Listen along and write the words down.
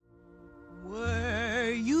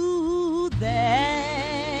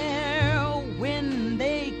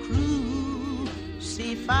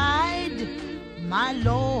my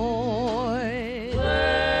Lord.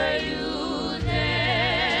 Were you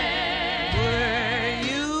there? Were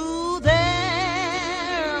you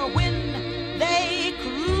there when they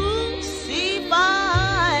crucified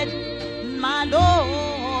my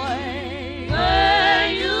Lord? Were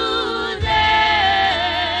you there?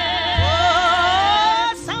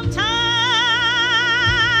 Oh, sometimes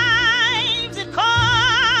it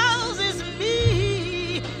causes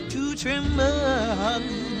me to tremble,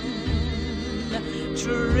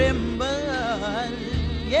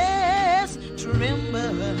 yes, tremble.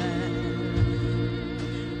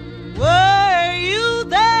 Were you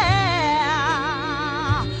there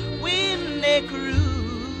when they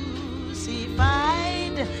crucified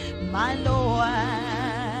my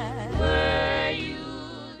Lord? Were you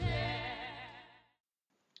there?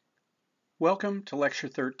 Welcome to Lecture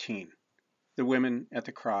 13, The Women at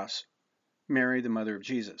the Cross, Mary, the Mother of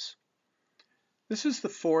Jesus. This is the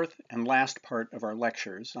fourth and last part of our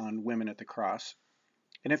lectures on women at the cross,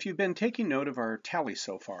 and if you've been taking note of our tally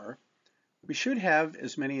so far, we should have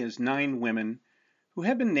as many as 9 women who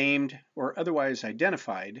have been named or otherwise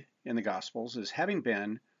identified in the Gospels as having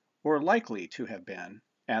been or likely to have been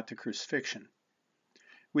at the crucifixion.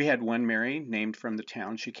 We had one Mary named from the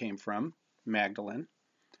town she came from, Magdalene,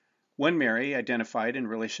 one Mary identified in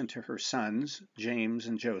relation to her sons, James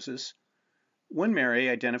and Joseph, one Mary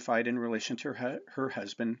identified in relation to her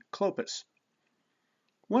husband, Clopas,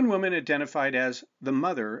 one woman identified as the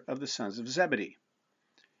mother of the sons of Zebedee,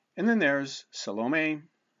 and then there's Salome,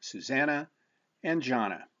 Susanna, and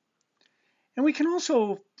Jana. And we can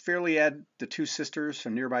also fairly add the 2 sisters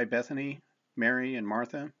from nearby Bethany, Mary and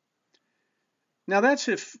Martha. Now that's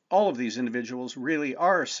if all of these individuals really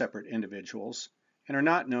are separate individuals and are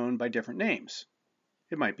not known by different names.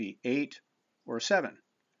 It might be 8 or 7.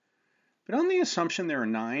 But on the assumption there are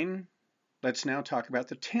 9, let's now talk about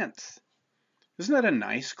the 10th. Isn't that a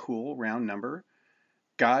nice, cool, round number?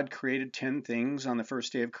 God created 10 things on the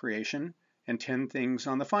first day of creation and 10 things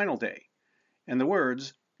on the final day. And the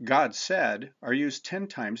words, God said, are used 10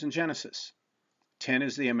 times in Genesis. 10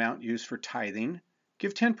 is the amount used for tithing.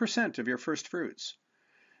 Give 10% of your first fruits.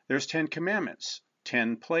 There's 10 commandments,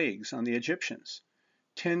 10 plagues on the Egyptians,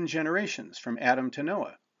 10 generations from Adam to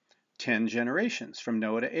Noah, 10 generations from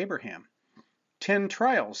Noah to Abraham, 10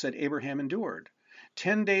 trials that Abraham endured,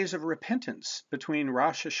 10 days of repentance between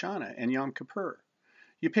Rosh Hashanah and Yom Kippur.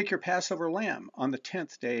 You pick your Passover lamb on the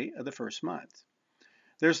 10th day of the first month.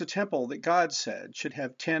 There's a temple that God said should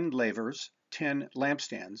have 10 lavers, 10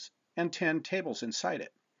 lampstands, and 10 tables inside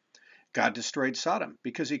it. God destroyed Sodom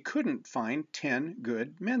because he couldn't find 10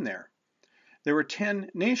 good men there. There were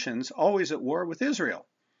 10 nations always at war with Israel.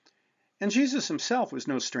 And Jesus himself was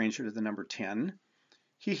no stranger to the number 10.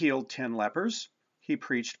 He healed 10 lepers. He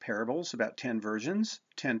preached parables about 10 virgins,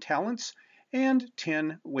 10 talents, and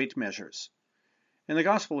 10 weight measures. In the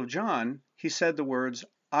Gospel of John, he said the words,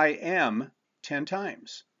 I am 10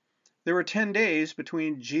 times. There were 10 days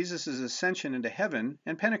between Jesus' ascension into heaven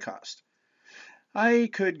and Pentecost. I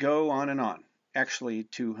could go on and on. Actually,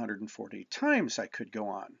 240 times I could go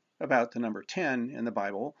on about the number 10 in the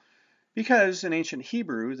Bible, because in ancient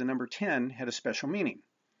Hebrew, the number 10 had a special meaning.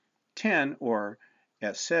 10, or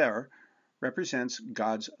eser, represents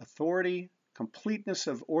God's authority, completeness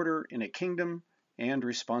of order in a kingdom, and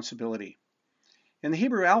responsibility. In the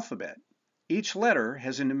Hebrew alphabet, each letter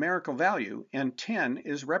has a numerical value, and 10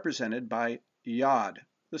 is represented by Yod,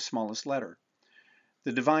 the smallest letter.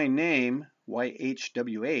 The divine name,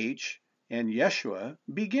 YHWH, and Yeshua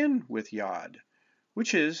begin with Yod,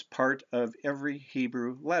 which is part of every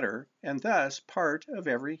Hebrew letter, and thus part of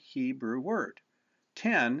every Hebrew word.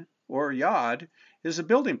 10, or Yod, is a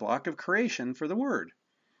building block of creation for the Word.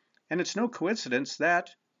 And it's no coincidence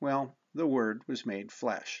that, well, the Word was made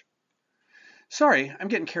flesh. Sorry, I'm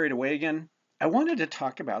getting carried away again. I wanted to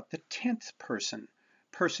talk about the 10th person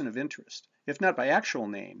of interest, if not by actual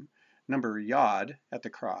name, number Yod at the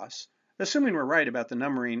cross, assuming we're right about the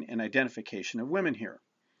numbering and identification of women here.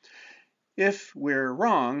 If we're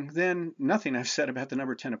wrong, then nothing I've said about the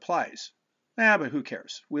number 10 applies. But who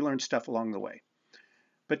cares? We learned stuff along the way.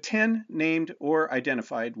 But 10 named or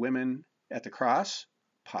identified women at the cross?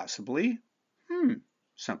 Possibly.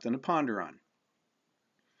 Something to ponder on.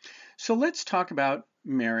 So let's talk about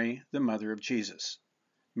Mary, the mother of Jesus,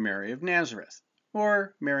 Mary of Nazareth,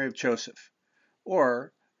 or Mary of Joseph,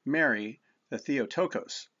 or Mary the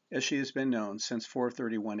Theotokos, as she has been known since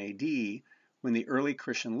 431 AD, when the early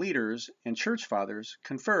Christian leaders and church fathers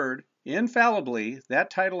conferred infallibly that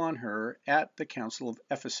title on her at the Council of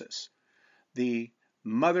Ephesus, the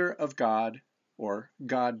Mother of God, or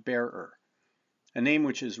God-bearer, a name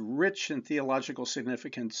which is rich in theological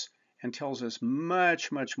significance and tells us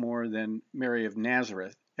much, much more than Mary of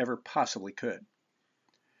Nazareth ever possibly could.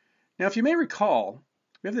 Now, if you may recall,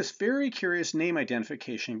 we have this very curious name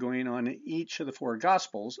identification going on in each of the four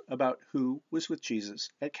Gospels about who was with Jesus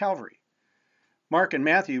at Calvary. Mark and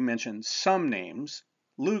Matthew mention some names,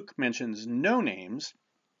 Luke mentions no names,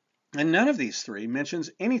 and none of these three mentions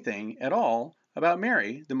anything at all about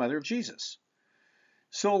Mary, the mother of Jesus.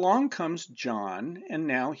 So along comes John, and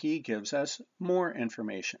now he gives us more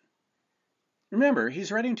information. Remember,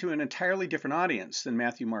 he's writing to an entirely different audience than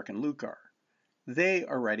Matthew, Mark, and Luke are. They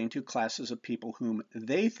are writing to classes of people whom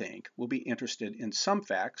they think will be interested in some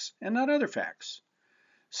facts and not other facts.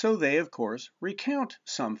 So they, of course, recount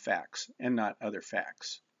some facts and not other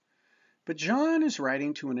facts. But John is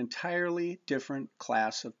writing to an entirely different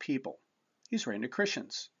class of people. He's writing to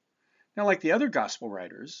Christians. Now, like the other gospel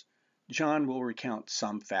writers, John will recount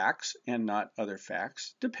some facts and not other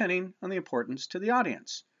facts, depending on the importance to the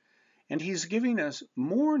audience. And he's giving us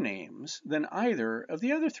more names than either of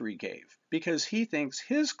the other three gave, because he thinks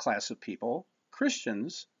his class of people,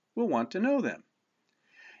 Christians, will want to know them.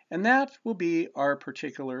 And that will be our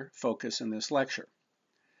particular focus in this lecture.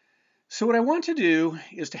 So what I want to do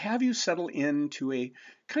is to have you settle into a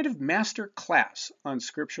kind of master class on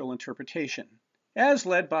scriptural interpretation, as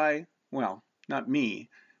led by, well, not me,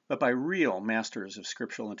 but by real masters of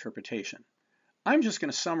scriptural interpretation. I'm just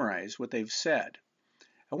going to summarize what they've said.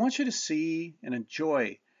 I want you to see and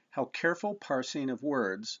enjoy how careful parsing of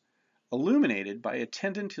words, illuminated by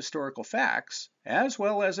attendant historical facts, as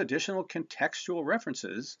well as additional contextual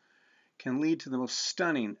references, can lead to the most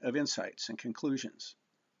stunning of insights and conclusions.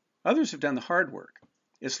 Others have done the hard work.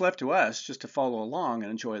 It's left to us just to follow along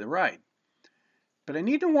and enjoy the ride. But I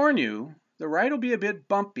need to warn you, the ride will be a bit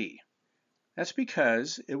bumpy. That's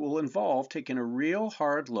because it will involve taking a real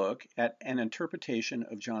hard look at an interpretation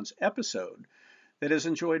of John's episode that has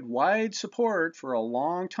enjoyed wide support for a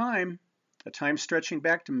long time, a time stretching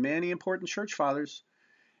back to many important church fathers,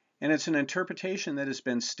 and it's an interpretation that has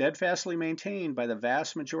been steadfastly maintained by the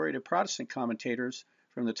vast majority of Protestant commentators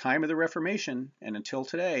from the time of the Reformation and until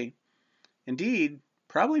today. Indeed,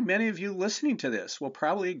 probably many of you listening to this will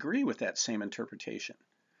probably agree with that same interpretation.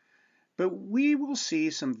 But we will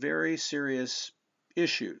see some very serious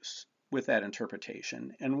issues with that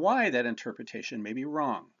interpretation and why that interpretation may be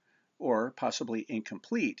wrong or possibly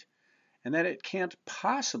incomplete, and that it can't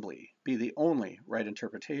possibly be the only right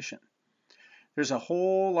interpretation. There's a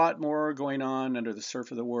whole lot more going on under the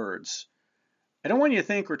surface of the words. I don't want you to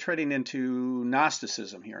think we're treading into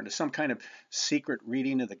Gnosticism here, into some kind of secret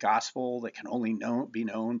reading of the gospel that can only be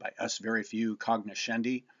known by us very few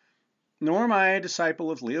cognoscendi, nor am I a disciple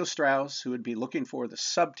of Leo Strauss who would be looking for the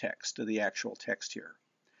subtext of the actual text here.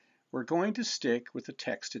 We're going to stick with the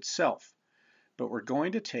text itself, but we're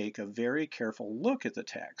going to take a very careful look at the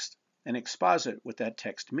text and exposit what that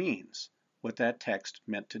text means, what that text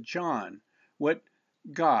meant to John, what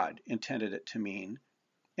God intended it to mean,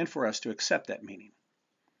 and for us to accept that meaning.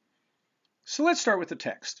 So let's start with the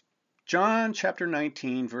text. John chapter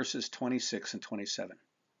 19, verses 26 and 27.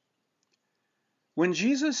 When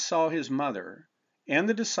Jesus saw his mother and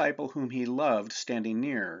the disciple whom he loved standing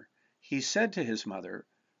near, he said to his mother,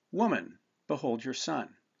 "Woman, behold your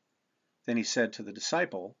son." Then he said to the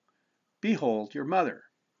disciple, "Behold your mother."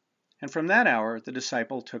 And from that hour the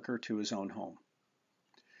disciple took her to his own home.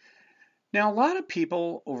 Now, a lot of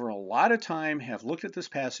people over a lot of time have looked at this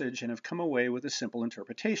passage and have come away with a simple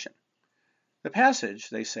interpretation. The passage,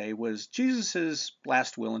 they say, was Jesus'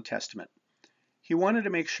 last will and testament. He wanted to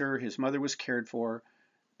make sure his mother was cared for,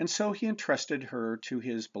 and so he entrusted her to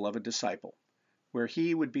his beloved disciple, where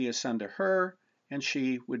he would be a son to her and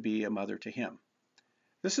she would be a mother to him.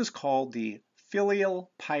 This is called the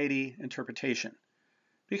filial piety interpretation,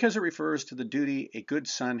 because it refers to the duty a good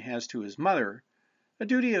son has to his mother, a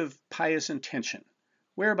duty of pious intention,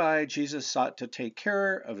 whereby Jesus sought to take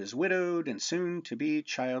care of his widowed and soon-to-be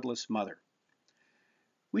childless mother.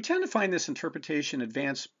 We tend to find this interpretation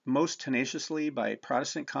advanced most tenaciously by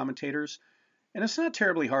Protestant commentators, and it's not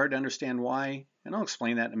terribly hard to understand why, and I'll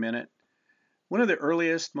explain that in a minute. One of the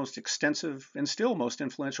earliest, most extensive, and still most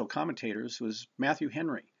influential commentators was Matthew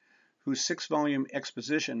Henry, whose 6-volume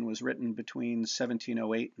exposition was written between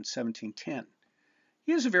 1708 and 1710.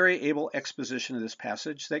 He has a very able exposition of this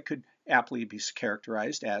passage that could aptly be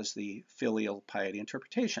characterized as the filial piety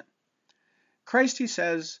interpretation. Christ, he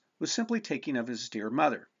says, was simply taking of his dear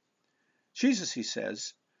mother. Jesus, he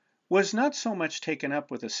says, was not so much taken up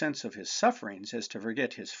with a sense of his sufferings as to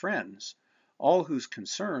forget his friends, all whose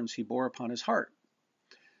concerns he bore upon his heart.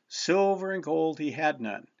 Silver and gold he had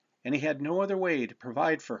none, and he had no other way to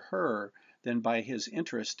provide for her than by his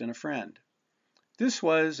interest in a friend. This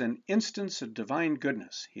was an instance of divine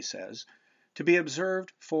goodness, he says, to be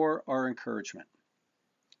observed for our encouragement.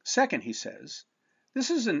 Second, he says,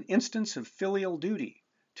 this is an instance of filial duty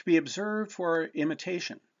to be observed for our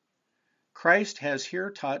imitation. Christ has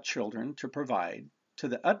here taught children to provide, to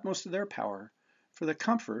the utmost of their power, for the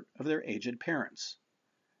comfort of their aged parents.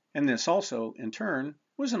 And this also, in turn,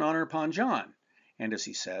 was an honor upon John, and as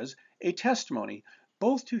he says, a testimony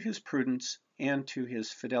both to his prudence and to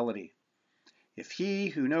his fidelity. If he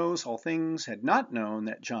who knows all things had not known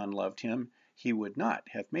that John loved him, he would not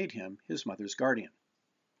have made him his mother's guardian.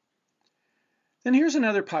 Then here's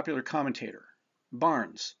another popular commentator,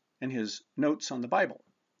 Barnes, in his Notes on the Bible.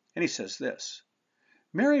 And he says this: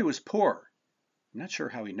 Mary was poor. I'm not sure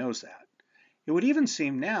how he knows that. It would even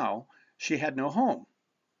seem now she had no home.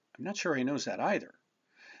 I'm not sure he knows that either.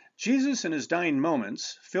 Jesus, in his dying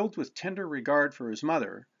moments, filled with tender regard for his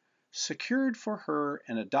mother, secured for her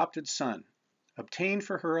an adopted son, obtained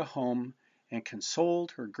for her a home, and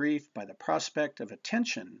consoled her grief by the prospect of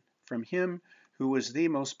attention from him who was the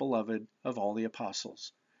most beloved of all the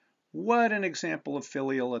apostles. What an example of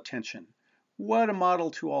filial attention! What a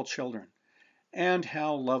model to all children! And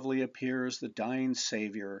how lovely appears the dying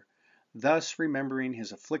Savior, thus remembering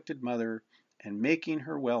his afflicted mother and making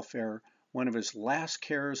her welfare one of his last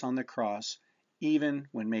cares on the cross, even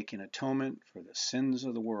when making atonement for the sins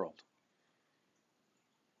of the world.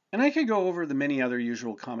 And I could go over the many other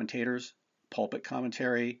usual commentators, Pulpit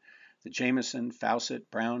Commentary, the Jameson,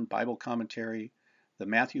 Fawcett, Brown Bible Commentary, the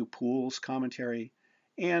Matthew Pools Commentary,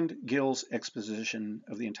 and Gill's exposition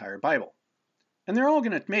of the entire Bible. And they're all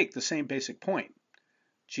going to make the same basic point.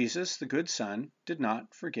 Jesus, the good son, did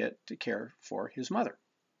not forget to care for his mother.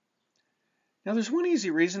 Now, there's one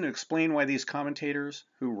easy reason to explain why these commentators,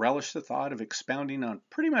 who relish the thought of expounding on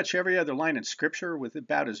pretty much every other line in Scripture with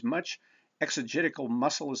about as much exegetical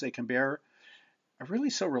muscle as they can bear, are really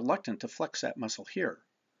so reluctant to flex that muscle here.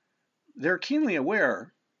 They're keenly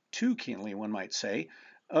aware, too keenly one might say,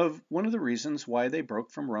 of one of the reasons why they broke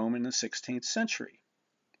from Rome in the 16th century.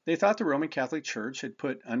 They thought the Roman Catholic Church had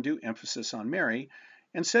put undue emphasis on Mary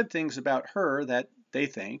and said things about her that they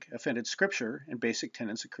think offended Scripture and basic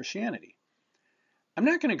tenets of Christianity. I'm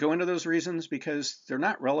not going to go into those reasons because they're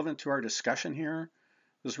not relevant to our discussion here.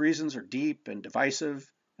 Those reasons are deep and divisive,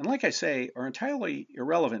 and like I say, are entirely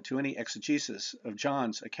irrelevant to any exegesis of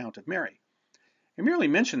John's account of Mary. I merely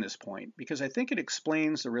mention this point because I think it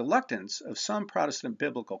explains the reluctance of some Protestant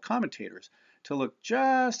biblical commentators to look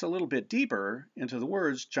just a little bit deeper into the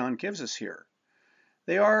words John gives us here.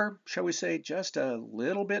 They are, shall we say, just a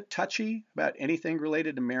little bit touchy about anything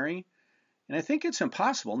related to Mary, and I think it's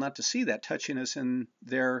impossible not to see that touchiness in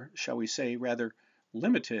their, shall we say, rather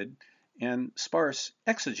limited and sparse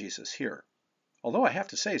exegesis here. Although I have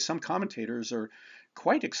to say some commentators are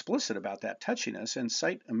quite explicit about that touchiness and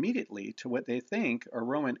cite immediately to what they think are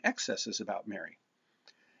Roman excesses about Mary.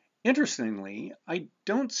 Interestingly, I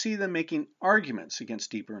don't see them making arguments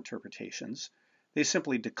against deeper interpretations. They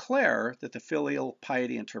simply declare that the filial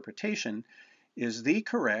piety interpretation is the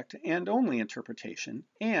correct and only interpretation,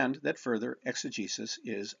 and that further exegesis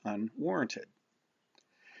is unwarranted.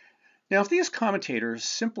 Now, if these commentators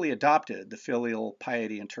simply adopted the filial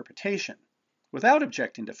piety interpretation without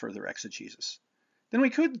objecting to further exegesis, then we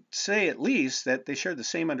could say at least that they shared the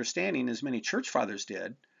same understanding as many church fathers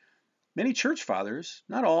did. Many church fathers,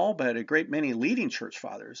 not all, but a great many leading church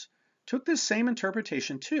fathers, took this same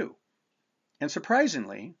interpretation too, and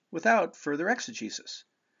surprisingly, without further exegesis.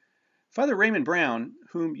 Father Raymond Brown,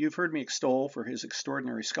 whom you've heard me extol for his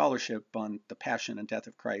extraordinary scholarship on the Passion and Death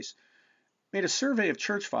of Christ, made a survey of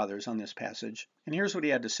church fathers on this passage, and here's what he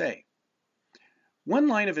had to say. One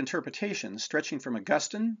line of interpretation, stretching from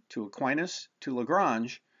Augustine to Aquinas to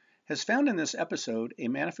Lagrange, has found in this episode a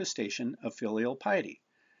manifestation of filial piety.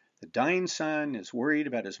 The dying son is worried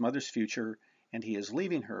about his mother's future, and he is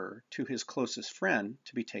leaving her to his closest friend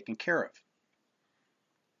to be taken care of.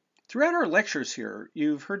 Throughout our lectures here,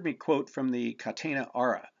 you've heard me quote from the Catena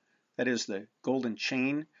Aura, that is the Golden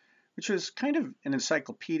Chain, which was kind of an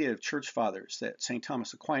encyclopedia of church fathers that St.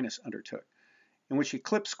 Thomas Aquinas undertook, in which he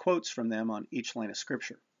clips quotes from them on each line of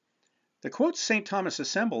Scripture. The quotes St. Thomas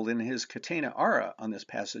assembled in his Catena Aura on this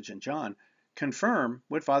passage in John confirm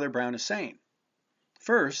what Father Brown is saying.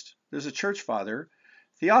 First, there's a church father,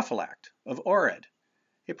 Theophylact of Ohrid,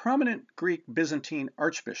 a prominent Greek Byzantine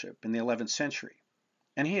archbishop in the 11th century.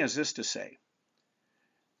 And he has this to say: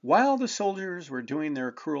 while the soldiers were doing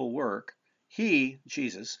their cruel work, he,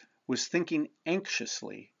 Jesus, was thinking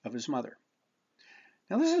anxiously of his mother.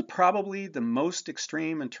 Now, this is probably the most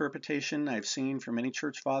extreme interpretation I've seen from any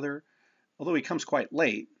church father, although he comes quite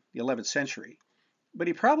late, the 11th century. but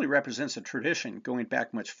he probably represents a tradition going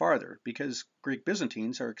back much farther because Greek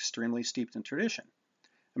Byzantines are extremely steeped in tradition.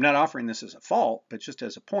 I'm not offering this as a fault, but just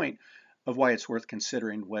as a point of why it's worth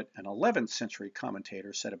considering what an 11th century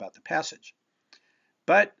commentator said about the passage.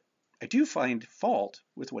 But I do find fault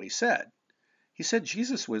with what he said. He said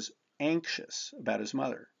Jesus was anxious about his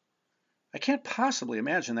mother. I can't possibly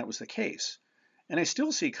imagine that was the case, and I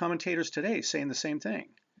still see commentators today saying the same thing.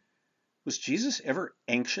 Was Jesus ever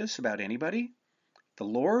anxious about anybody? The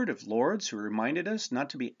Lord of Lords who reminded us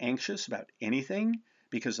not to be anxious about anything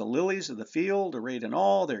because the lilies of the field, arrayed in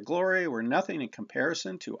all their glory, were nothing in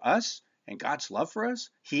comparison to us and God's love for us?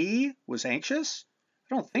 He was anxious?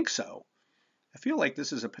 I don't think so. I feel like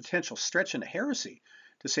this is a potential stretch into heresy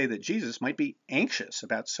to say that Jesus might be anxious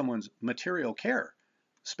about someone's material care,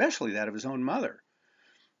 especially that of his own mother.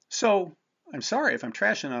 So I'm sorry if I'm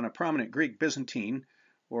trashing on a prominent Greek Byzantine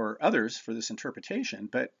or others for this interpretation,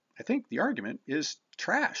 but I think the argument is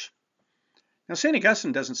trash. Now, St.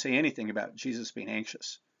 Augustine doesn't say anything about Jesus being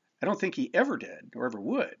anxious. I don't think he ever did or ever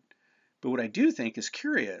would. But what I do think is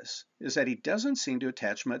curious is that he doesn't seem to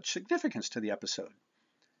attach much significance to the episode.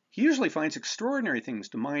 He usually finds extraordinary things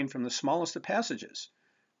to mine from the smallest of passages,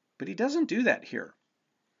 but he doesn't do that here.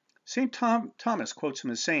 St. Thomas quotes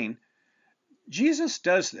him as saying, Jesus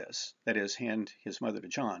does this, that is, hand his mother to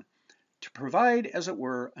John, to provide, as it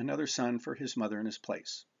were, another son for his mother in his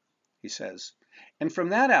place. He says, and from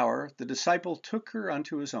that hour the disciple took her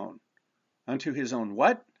unto his own. Unto his own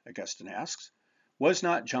what? Augustine asks. Was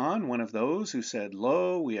not John one of those who said,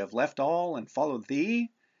 Lo, we have left all and followed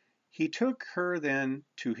thee? He took her then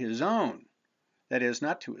to his own, that is,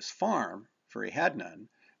 not to his farm, for he had none,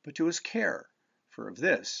 but to his care, for of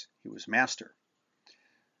this he was master.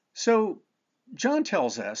 So John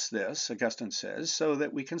tells us this, Augustine says, so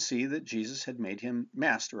that we can see that Jesus had made him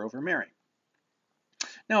master over Mary.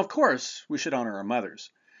 Now, of course, we should honor our mothers,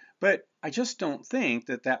 but I just don't think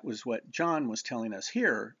that that was what John was telling us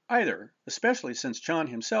here either, especially since John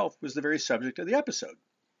himself was the very subject of the episode.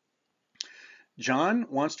 John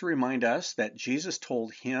wants to remind us that Jesus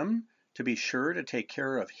told him to be sure to take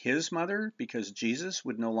care of his mother because Jesus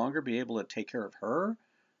would no longer be able to take care of her.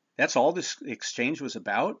 That's all this exchange was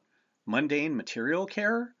about? Mundane material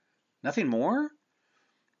care? Nothing more?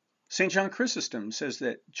 St. John Chrysostom says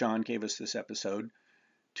that John gave us this episode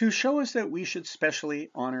to show us that we should specially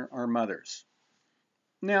honor our mothers.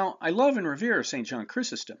 Now, I love and revere St. John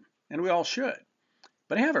Chrysostom, and we all should,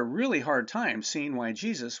 but I have a really hard time seeing why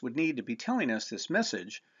Jesus would need to be telling us this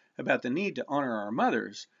message about the need to honor our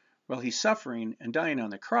mothers while he's suffering and dying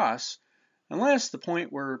on the cross, unless the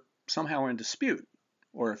point were somehow in dispute,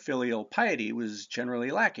 or if filial piety was generally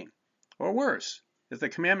lacking, or worse, if the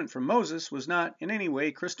commandment from Moses was not in any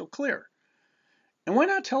way crystal clear. And why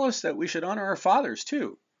not tell us that we should honor our fathers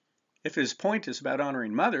too? If his point is about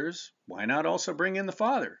honoring mothers, why not also bring in the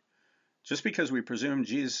father? Just because we presume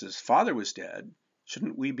Jesus' father was dead,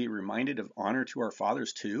 shouldn't we be reminded of honor to our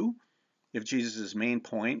fathers too, if Jesus' main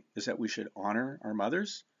point is that we should honor our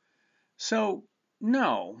mothers? So,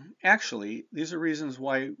 no, actually, these are reasons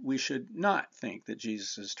why we should not think that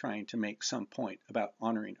Jesus is trying to make some point about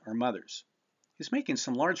honoring our mothers. He's making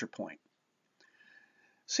some larger point.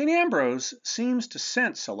 St. Ambrose seems to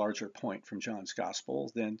sense a larger point from John's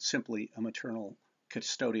Gospel than simply a maternal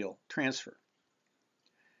custodial transfer.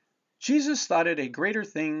 Jesus thought it a greater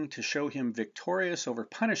thing to show him victorious over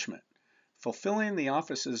punishment, fulfilling the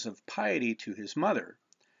offices of piety to his mother,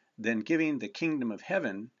 than giving the kingdom of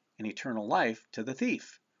heaven and eternal life to the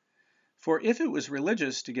thief. For if it was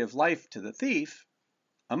religious to give life to the thief,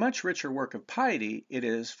 a much richer work of piety it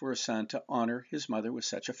is for a son to honor his mother with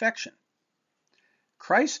such affection.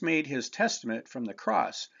 Christ made his testament from the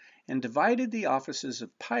cross and divided the offices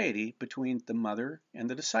of piety between the mother and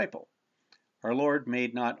the disciple. Our Lord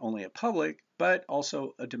made not only a public, but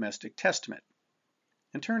also a domestic testament.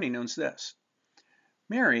 In turn, he knows this.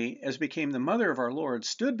 Mary, as became the mother of our Lord,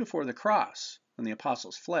 stood before the cross when the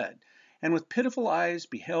apostles fled, and with pitiful eyes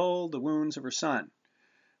beheld the wounds of her son.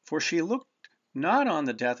 For she looked not on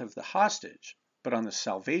the death of the hostage, but on the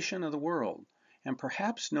salvation of the world, and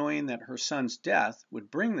perhaps knowing that her son's death would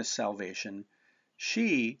bring this salvation,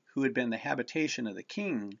 she, who had been the habitation of the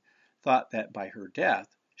King, thought that by her death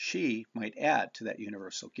she might add to that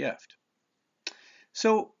universal gift.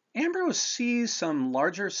 So Ambrose sees some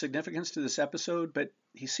larger significance to this episode, but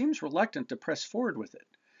he seems reluctant to press forward with it.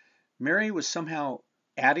 Mary was somehow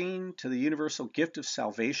adding to the universal gift of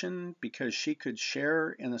salvation because she could share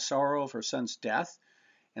in the sorrow of her son's death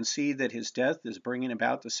and see that his death is bringing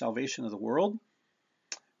about the salvation of the world.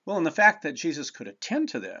 Well, and the fact that Jesus could attend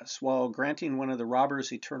to this while granting one of the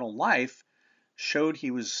robbers eternal life showed he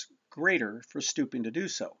was greater for stooping to do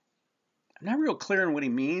so. I'm not real clear on what he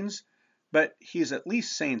means, but he's at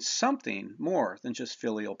least saying something more than just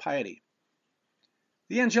filial piety.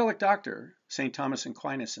 The angelic doctor, St. Thomas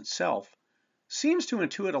Aquinas himself, seems to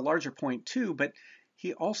intuit a larger point too, but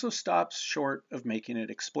he also stops short of making it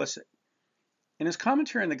explicit. In his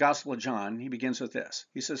commentary on the Gospel of John, he begins with this.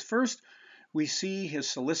 He says, first, we see his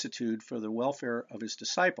solicitude for the welfare of his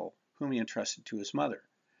disciple, whom he entrusted to his mother.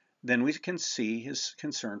 Then we can see his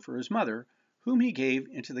concern for his mother, whom he gave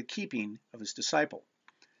into the keeping of his disciple.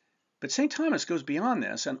 But St. Thomas goes beyond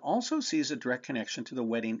this and also sees a direct connection to the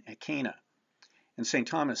wedding at Cana. And St.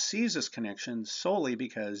 Thomas sees this connection solely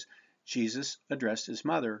because Jesus addressed his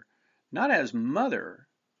mother not as mother,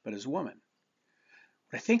 but as woman.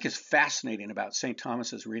 What I think is fascinating about St.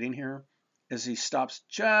 Thomas's reading here is he stops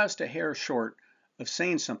just a hair short of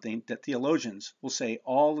saying something that theologians will say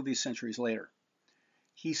all of these centuries later.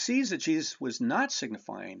 He sees that Jesus was not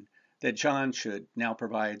signifying that John should now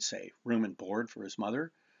provide, say, room and board for his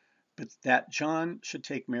mother, but that John should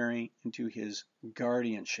take Mary into his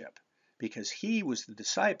guardianship because he was the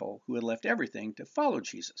disciple who had left everything to follow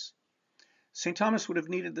Jesus. St. Thomas would have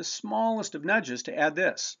needed the smallest of nudges to add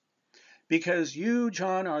this, because you,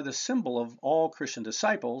 John, are the symbol of all Christian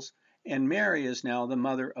disciples, and Mary is now the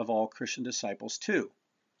mother of all Christian disciples too.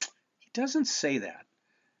 He doesn't say that.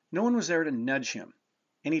 No one was there to nudge him.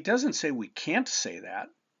 And he doesn't say we can't say that,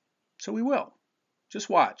 so we will. Just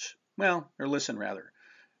watch. Well, or listen rather.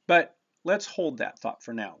 But let's hold that thought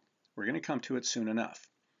for now. We're going to come to it soon enough.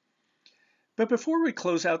 But before we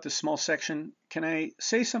close out this small section, can I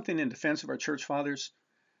say something in defense of our church fathers?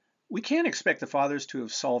 We can't expect the fathers to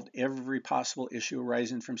have solved every possible issue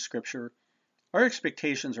arising from Scripture. Our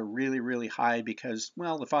expectations are really, really high because,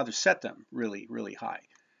 well, the fathers set them really, really high.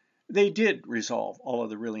 They did resolve all of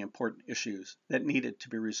the really important issues that needed to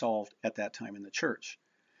be resolved at that time in the church.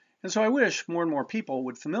 And so I wish more and more people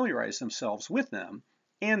would familiarize themselves with them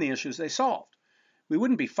and the issues they solved. We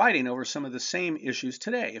wouldn't be fighting over some of the same issues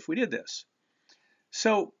today if we did this.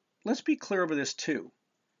 So let's be clear over this too.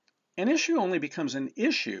 An issue only becomes an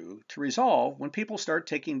issue to resolve when people start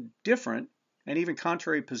taking different and even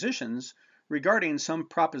contrary positions regarding some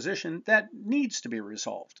proposition that needs to be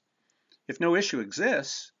resolved. If no issue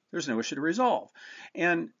exists, there's no issue to resolve.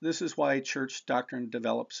 And this is why church doctrine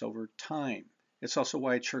develops over time. It's also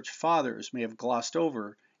why church fathers may have glossed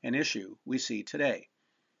over an issue we see today.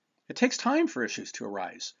 It takes time for issues to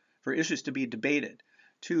arise, for issues to be debated,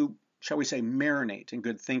 to, shall we say, marinate in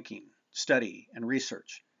good thinking, study, and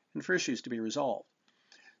research, and for issues to be resolved.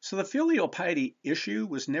 So the filial piety issue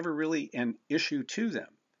was never really an issue to them.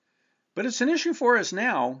 But it's an issue for us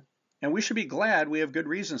now, and we should be glad we have good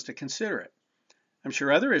reasons to consider it. I'm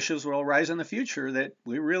sure other issues will arise in the future that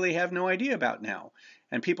we really have no idea about now,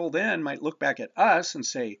 and people then might look back at us and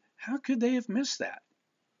say, how could they have missed that?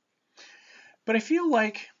 But I feel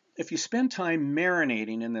like if you spend time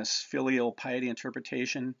marinating in this filial piety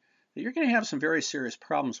interpretation, that you're going to have some very serious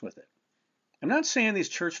problems with it. I'm not saying these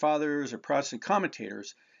church fathers or Protestant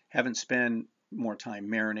commentators haven't spent more time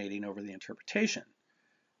marinating over the interpretation,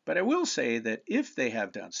 but I will say that if they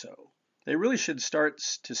have done so, they really should start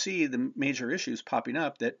to see the major issues popping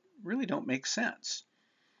up that really don't make sense.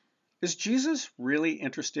 Is Jesus really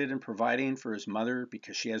interested in providing for his mother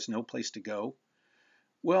because she has no place to go?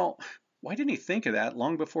 Well, why didn't he think of that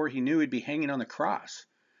long before he knew he'd be hanging on the cross?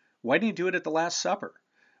 Why didn't he do it at the Last Supper?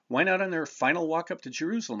 Why not on their final walk up to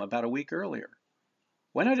Jerusalem about a week earlier?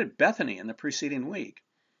 Why not at Bethany in the preceding week?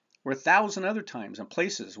 Or 1,000 other times and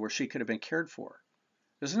places where she could have been cared for?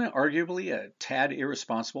 Isn't it arguably a tad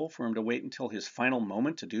irresponsible for him to wait until his final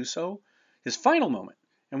moment to do so? His final moment,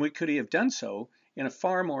 and could he have done so in a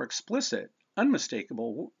far more explicit,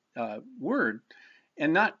 unmistakable word,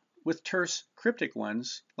 and not with terse, cryptic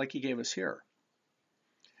ones like he gave us here?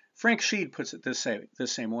 Frank Sheed puts it this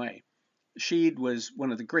same way. Sheed was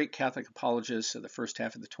one of the great Catholic apologists of the first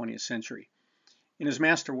half of the 20th century. In his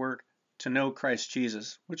masterwork, To Know Christ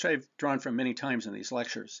Jesus, which I've drawn from many times in these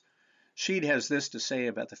lectures, Sheed has this to say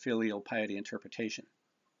about the filial piety interpretation.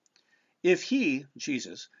 If he,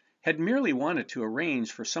 Jesus, had merely wanted to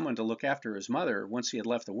arrange for someone to look after his mother once he had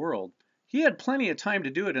left the world, he had plenty of time to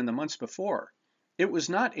do it in the months before. It was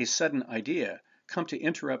not a sudden idea come to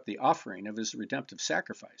interrupt the offering of his redemptive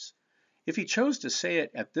sacrifice. If he chose to say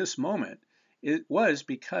it at this moment, it was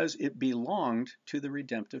because it belonged to the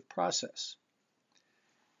redemptive process.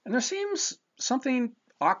 And there seems something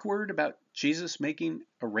awkward about Jesus making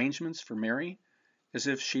arrangements for Mary, as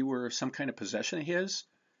if she were some kind of possession of his.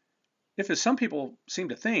 If, as some people seem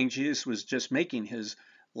to think, Jesus was just making his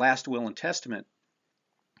last will and testament,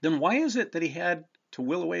 then why is it that he had to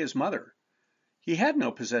will away his mother? He had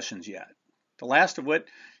no possessions yet. The last of what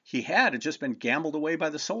he had just been gambled away by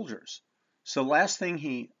the soldiers. So the last thing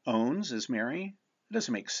he owns is Mary? It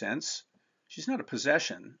doesn't make sense. She's not a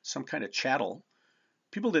possession, some kind of chattel.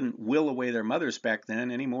 People didn't will away their mothers back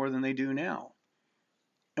then any more than they do now.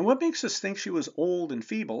 And what makes us think she was old and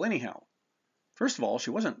feeble anyhow? First of all, she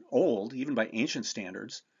wasn't old, even by ancient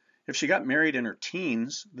standards. If she got married in her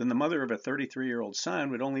teens, then the mother of a 33-year-old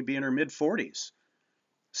son would only be in her mid-40s.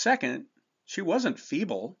 Second, she wasn't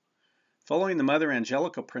feeble. Following the Mother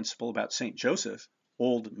Angelica principle about St. Joseph,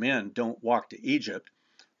 old men don't walk to Egypt,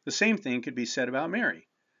 the same thing could be said about Mary.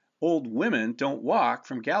 Old women don't walk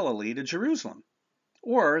from Galilee to Jerusalem.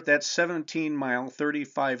 Or that 17-mile,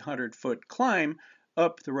 3,500-foot climb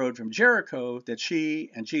up the road from Jericho that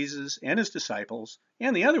she and Jesus and his disciples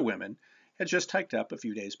and the other women had just hiked up a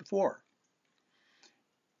few days before.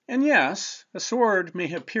 And yes, a sword may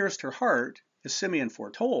have pierced her heart, as Simeon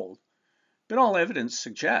foretold, but all evidence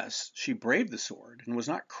suggests she braved the sword and was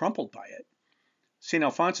not crumpled by it. St.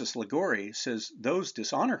 Alphonsus Liguori says those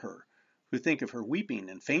dishonor her who think of her weeping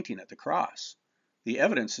and fainting at the cross. The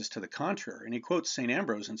evidence is to the contrary, and he quotes St.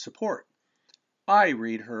 Ambrose in support. I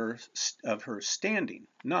read of her standing,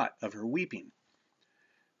 not of her weeping.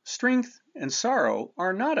 Strength and sorrow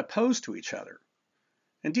are not opposed to each other.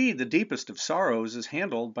 Indeed, the deepest of sorrows is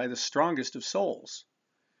handled by the strongest of souls.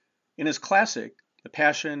 In his classic, The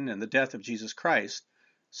Passion and the Death of Jesus Christ,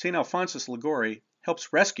 St. Alphonsus Liguori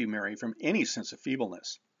helps rescue Mary from any sense of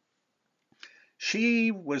feebleness.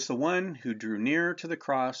 She was the one who drew near to the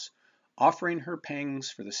cross, offering her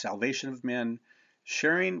pangs for the salvation of men,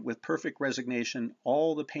 sharing with perfect resignation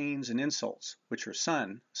all the pains and insults which her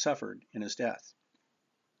Son suffered in his death.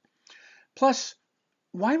 Plus,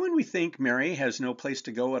 why would we think Mary has no place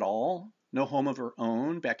to go at all, no home of her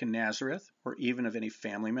own back in Nazareth, or even of any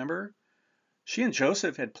family member? She and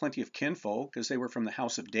Joseph had plenty of kinfolk, as they were from the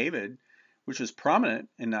house of David, which was prominent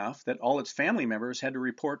enough that all its family members had to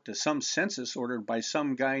report to some census ordered by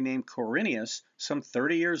some guy named Quirinius some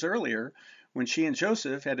 30 years earlier, when she and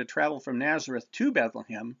Joseph had to travel from Nazareth to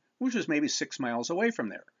Bethlehem, which was maybe 6 miles away from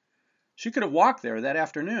there. She could have walked there that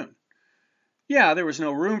afternoon. Yeah, there was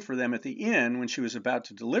no room for them at the inn when she was about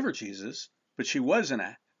to deliver Jesus, but she was in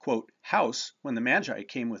a, quote, house when the Magi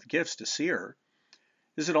came with gifts to see her.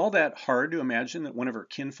 Is it all that hard to imagine that one of her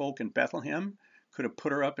kinfolk in Bethlehem could have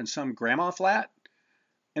put her up in some grandma flat?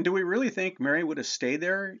 And do we really think Mary would have stayed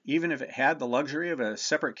there, even if it had the luxury of a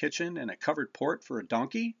separate kitchen and a covered port for a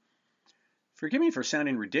donkey? Forgive me for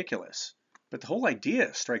sounding ridiculous, but the whole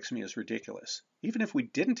idea strikes me as ridiculous, even if we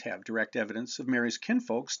didn't have direct evidence of Mary's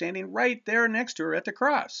kinfolk standing right there next to her at the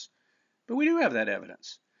cross. But we do have that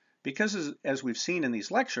evidence, because as we've seen in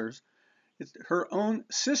these lectures, her own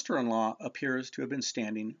sister-in-law appears to have been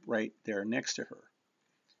standing right there next to her.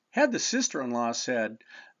 Had the sister-in-law said,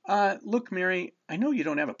 look, Mary, I know you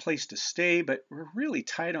don't have a place to stay, but we're really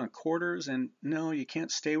tight on quarters, and no, you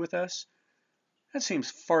can't stay with us, that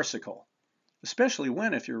seems farcical, especially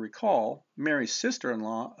when, if you recall, Mary's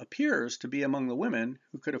sister-in-law appears to be among the women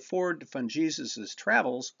who could afford to fund Jesus'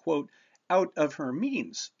 travels, quote, out of her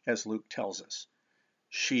means, as Luke tells us.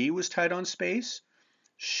 She was tight on space?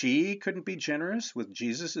 She couldn't be generous with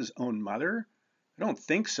Jesus' own mother? I don't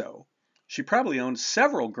think so. She probably owned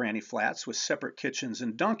several granny flats with separate kitchens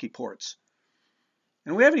and donkey ports.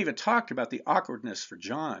 And we haven't even talked about the awkwardness for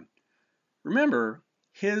John. Remember,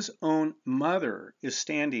 his own mother is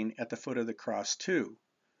standing at the foot of the cross too.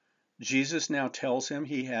 Jesus now tells him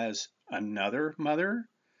he has another mother.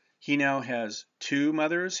 He now has 2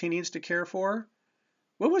 mothers he needs to care for.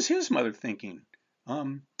 What was his mother thinking?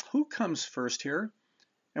 Who comes first here?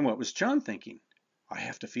 And what was John thinking? I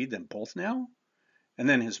have to feed them both now? And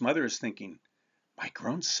then his mother is thinking, my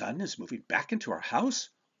grown son is moving back into our house?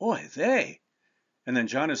 Oy vey! And then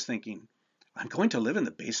John is thinking, I'm going to live in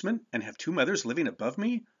the basement and have 2 mothers living above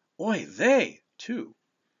me? Oy vey, too.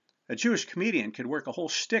 A Jewish comedian could work a whole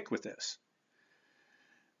shtick with this.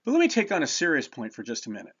 But let me take on a serious point for just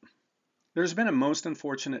a minute. There's been a most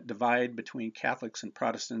unfortunate divide between Catholics and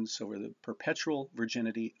Protestants over the perpetual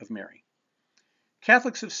virginity of Mary.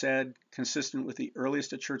 Catholics have said, consistent with the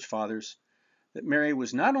earliest of Church Fathers, that Mary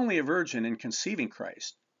was not only a virgin in conceiving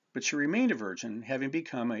Christ, but she remained a virgin, having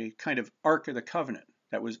become a kind of Ark of the Covenant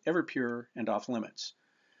that was ever pure and off limits.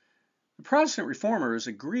 The Protestant reformers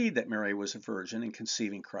agreed that Mary was a virgin in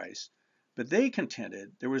conceiving Christ, but they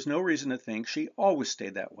contended there was no reason to think she always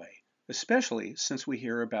stayed that way, especially since we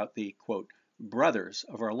hear about the, quote, brothers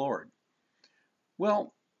of our Lord.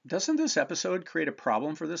 Well, doesn't this episode create a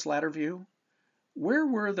problem for this latter view? Where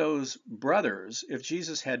were those brothers if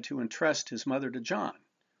Jesus had to entrust his mother to John?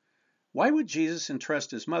 Why would Jesus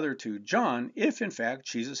entrust his mother to John if, in fact,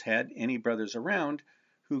 Jesus had any brothers around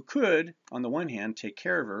who could, on the one hand, take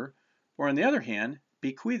care of her, or on the other hand,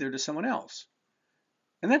 bequeath her to someone else?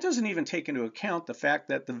 And that doesn't even take into account the fact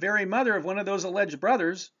that the very mother of one of those alleged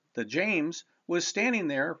brothers, the James, was standing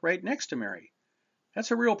there right next to Mary.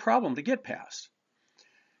 That's a real problem to get past.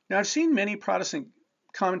 Now, I've seen many Protestant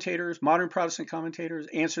commentators, modern Protestant commentators,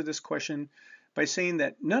 answer this question by saying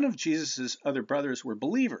that none of Jesus' other brothers were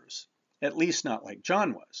believers, at least not like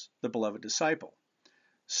John was, the beloved disciple.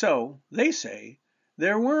 So, they say,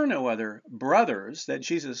 there were no other brothers that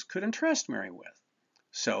Jesus could entrust Mary with.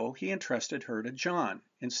 So, he entrusted her to John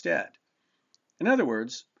instead. In other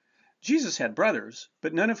words, Jesus had brothers,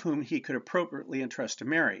 but none of whom he could appropriately entrust to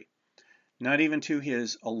Mary. Not even to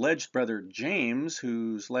his alleged brother James,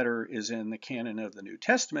 whose letter is in the canon of the New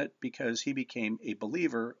Testament because he became a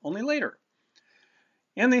believer only later.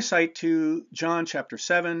 And they cite to John chapter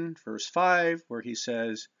 7, verse 5, where he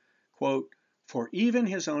says, quote, "For even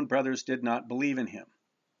his own brothers did not believe in him."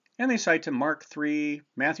 And they cite to Mark 3,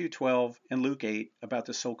 Matthew 12, and Luke 8 about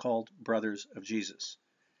the so-called brothers of Jesus.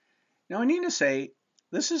 Now, I need to say,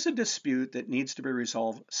 this is a dispute that needs to be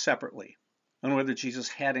resolved separately on whether Jesus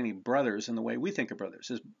had any brothers in the way we think of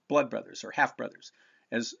brothers, as blood brothers or half-brothers,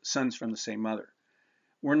 as sons from the same mother.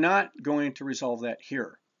 We're not going to resolve that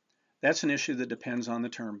here. That's an issue that depends on the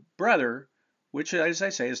term brother, which, as I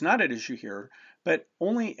say, is not at issue here, but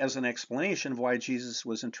only as an explanation of why Jesus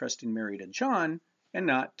was entrusting Mary to John and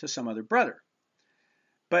not to some other brother.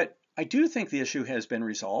 But I do think the issue has been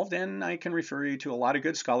resolved, and I can refer you to a lot of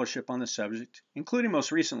good scholarship on the subject, including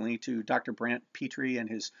most recently to Dr. Brant Petrie and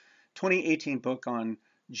his 2018 book on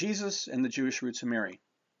Jesus and the Jewish roots of Mary.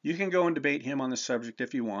 You can go and debate him on the subject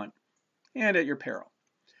if you want, and at your peril.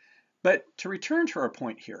 But to return to our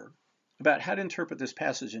point here about how to interpret this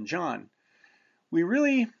passage in John, we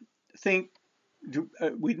really think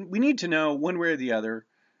we need to know one way or the other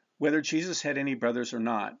whether Jesus had any brothers or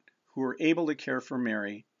not who were able to care for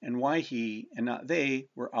Mary and why he and not they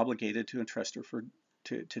were obligated to entrust her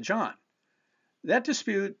to John. That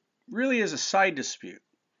dispute really is a side dispute.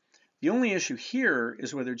 The only issue here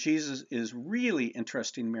is whether Jesus is really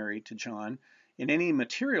entrusting Mary to John in any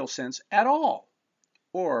material sense at all,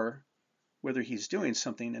 or whether he's doing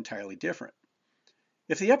something entirely different.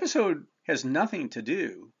 If the episode has nothing to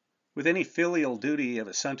do with any filial duty of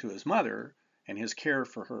a son to his mother and his care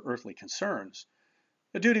for her earthly concerns,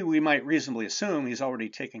 a duty we might reasonably assume he's already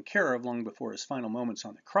taken care of long before his final moments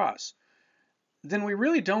on the cross, then we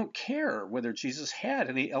really don't care whether Jesus had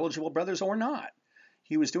any eligible brothers or not.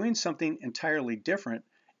 He was doing something entirely different,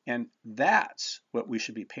 and that's what we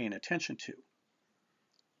should be paying attention to.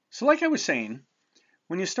 So like I was saying,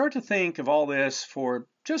 when you start to think of all this for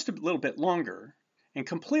just a little bit longer, and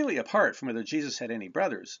completely apart from whether Jesus had any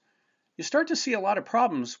brothers, you start to see a lot of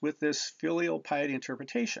problems with this filial piety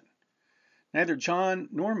interpretation. Neither John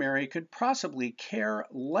nor Mary could possibly care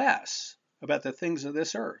less about the things of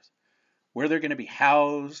this earth, where they're going to be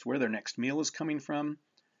housed, where their next meal is coming from.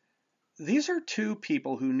 These are two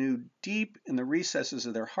people who knew deep in the recesses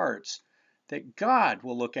of their hearts that God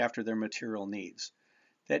will look after their material needs,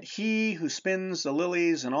 that he who spins the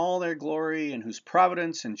lilies in all their glory and whose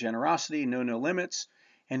providence and generosity know no limits,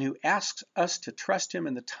 and who asks us to trust him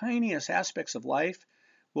in the tiniest aspects of life,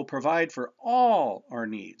 will provide for all our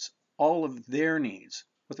needs, all of their needs,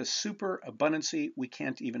 with a superabundancy we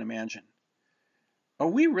can't even imagine. Are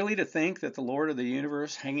we really to think that the Lord of the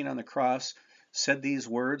universe hanging on the cross said these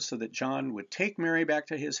words so that John would take Mary back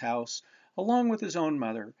to his house along with his own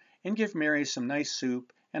mother and give Mary some nice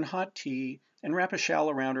soup and hot tea and wrap a shawl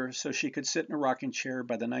around her so she could sit in a rocking chair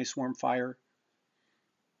by the nice warm fire?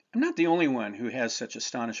 I'm not the only one who has such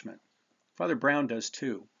astonishment. Father Brown does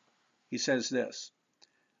too. He says this: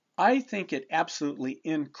 I think it absolutely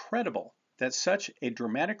incredible that such a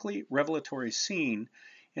dramatically revelatory scene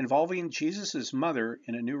involving Jesus' mother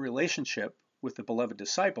in a new relationship with the beloved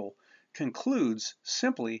disciple concludes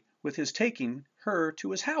simply with his taking her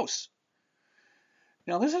to his house.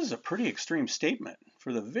 Now, this is a pretty extreme statement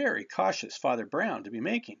for the very cautious Father Brown to be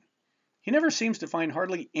making. He never seems to find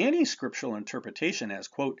hardly any scriptural interpretation as,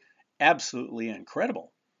 quote, absolutely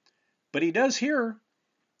incredible. But he does here,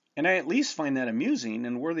 and I at least find that amusing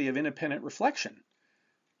and worthy of independent reflection.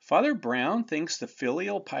 Father Brown thinks the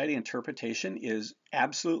filial piety interpretation is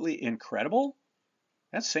absolutely incredible?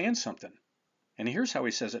 That's saying something. And here's how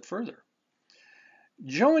he says it further.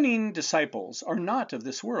 Johannine disciples are not of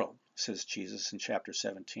this world, says Jesus in chapter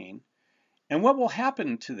 17, and what will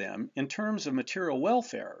happen to them in terms of material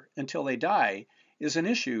welfare until they die is an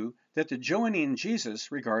issue that the Johannine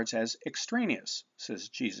Jesus regards as extraneous, says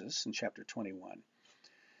Jesus in chapter 21.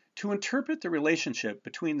 To interpret the relationship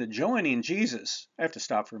between the joining Jesus, I have to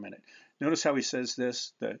stop for a minute. Notice how he says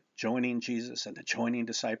this, the joining Jesus and the joining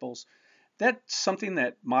disciples. That's something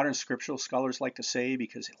that modern scriptural scholars like to say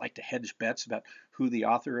because they like to hedge bets about who the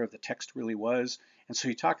author of the text really was. And so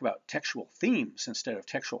you talk about textual themes instead of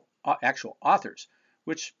actual authors,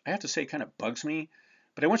 which I have to say kind of bugs me.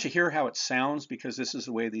 But I want you to hear how it sounds because this is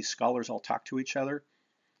the way these scholars all talk to each other.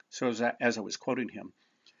 So as I was quoting him,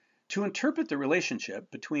 to interpret the relationship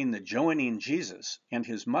between the joining Jesus and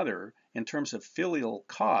his mother in terms of filial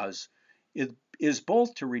cause is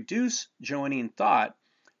both to reduce joining thought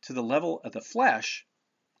to the level of the flesh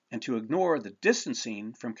and to ignore the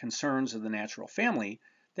distancing from concerns of the natural family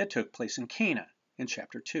that took place in Cana in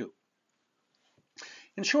chapter 2.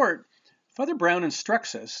 In short, Father Brown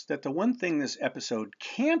instructs us that the one thing this episode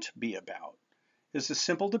can't be about is the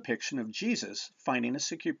simple depiction of Jesus finding a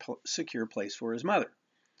secure place for his mother.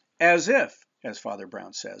 As if, as Father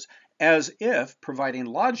Brown says, as if providing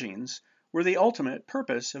lodgings were the ultimate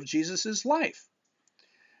purpose of Jesus' life.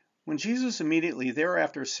 When Jesus immediately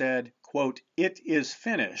thereafter said, quote, "It is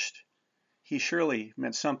finished," he surely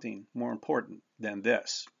meant something more important than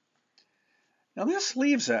this. Now this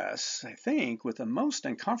leaves us, I think, with a most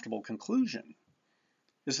uncomfortable conclusion.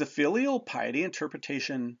 Is the filial piety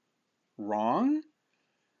interpretation wrong?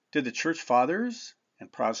 Did the church fathers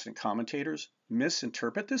and Protestant commentators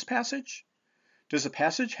misinterpret this passage? Does the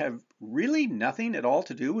passage have really nothing at all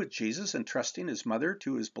to do with Jesus entrusting his mother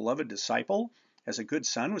to his beloved disciple as a good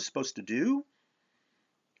son was supposed to do?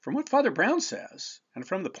 From what Father Brown says, and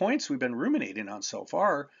from the points we've been ruminating on so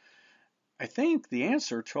far, I think the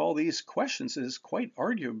answer to all these questions is quite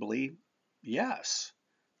arguably yes.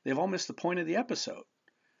 They've all missed the point of the episode.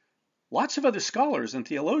 Lots of other scholars and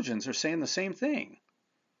theologians are saying the same thing.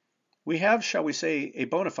 We have, shall we say, a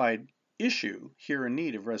bona fide issue here in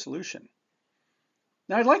need of resolution.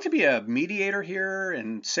 Now, I'd like to be a mediator here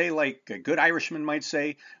and say, like a good Irishman might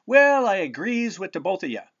say, well, I agrees with the both of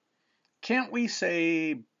you. Can't we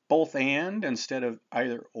say both and instead of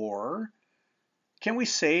either or? Can we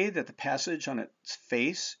say that the passage on its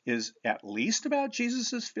face is at least about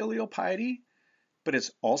Jesus' filial piety, but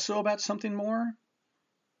it's also about something more?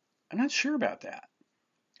 I'm not sure about that.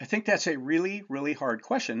 I think that's a really, really hard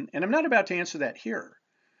question, and I'm not about to answer that here.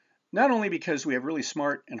 Not only because we have really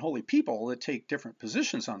smart and holy people that take different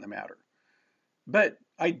positions on the matter, but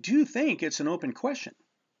I do think it's an open question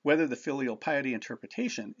whether the filial piety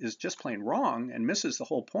interpretation is just plain wrong and misses the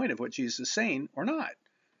whole point of what Jesus is saying or not.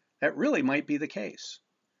 That really might be the case.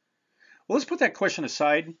 Well, let's put that question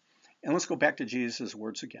aside and let's go back to Jesus'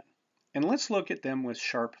 words again. And let's look at them with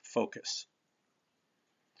sharp focus.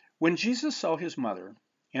 When Jesus saw his mother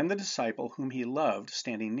and the disciple whom he loved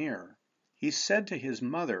standing near, he said to his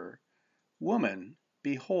mother, "Woman,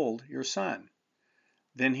 behold your son."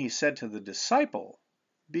 Then he said to the disciple,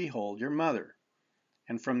 "Behold your mother."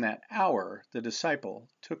 And from that hour the disciple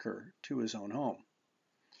took her to his own home.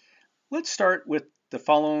 Let's start with the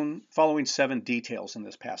following 7 details in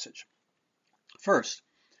this passage. First,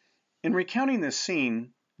 in recounting this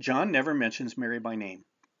scene, John never mentions Mary by name.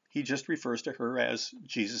 He just refers to her as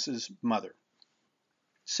Jesus' mother.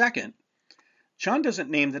 Second, John doesn't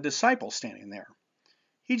name the disciple standing there.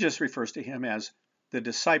 He just refers to him as the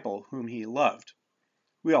disciple whom he loved.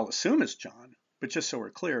 We all assume it's John, but just so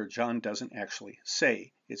we're clear, John doesn't actually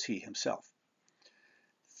say it's he himself.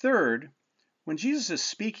 Third, when Jesus is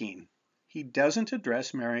speaking, he doesn't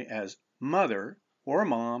address Mary as mother or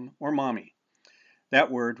mom or mommy.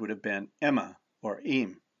 That word would have been Emma or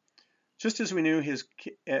Im. Just as we knew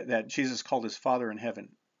that Jesus called his Father in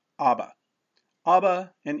heaven Abba.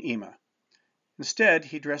 Abba and Ima. Instead,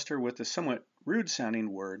 he addressed her with the somewhat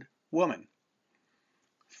rude-sounding word woman.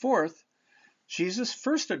 Fourth, Jesus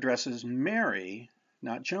first addresses Mary,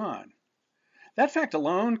 not John. That fact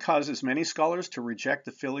alone causes many scholars to reject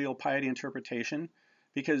the filial piety interpretation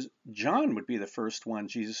because John would be the first one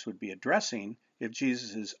Jesus would be addressing if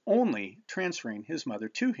Jesus is only transferring his mother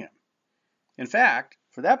to him. In fact,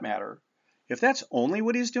 for that matter, if that's only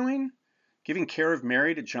what he's doing, giving care of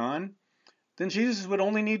Mary to John, then Jesus would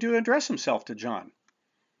only need to address himself to John.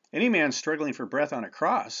 Any man struggling for breath on a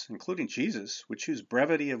cross, including Jesus, would choose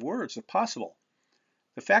brevity of words if possible.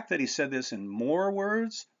 The fact that he said this in more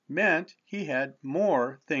words meant he had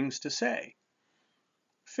more things to say.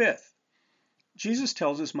 Fifth, Jesus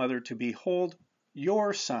tells his mother to behold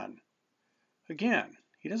your son. Again,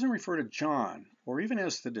 he doesn't refer to John, or even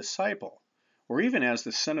as the disciple, or even as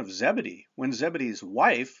the son of Zebedee, when Zebedee's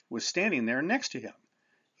wife was standing there next to him.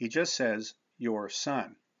 He just says, your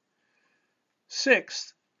son.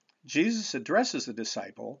 Sixth, Jesus addresses the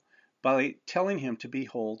disciple by telling him to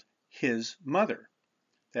behold his mother.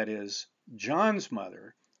 that is, John's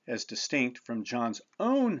mother, as distinct from John's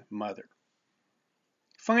own mother.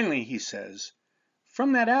 Finally, he says,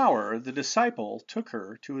 from that hour, the disciple took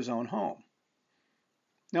her to his own home.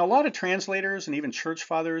 Now, a lot of translators and even church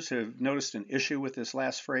fathers have noticed an issue with this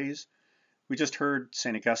last phrase. We just heard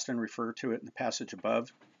St. Augustine refer to it in the passage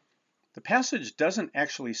above. The passage doesn't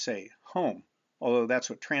actually say home, although that's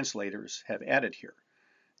what translators have added here.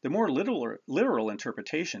 The more literal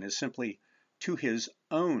interpretation is simply to his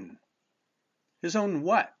own. His own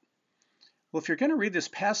what? Well, if you're going to read this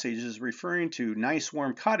passage as referring to nice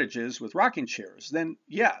warm cottages with rocking chairs, then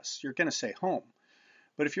yes, you're going to say home.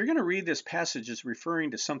 But if you're going to read this passage as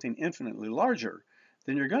referring to something infinitely larger,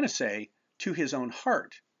 then you're going to say to his own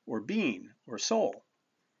heart, or being, or soul.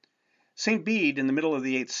 St. Bede, in the middle of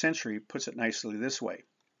the 8th century, puts it nicely this way.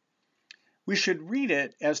 We should read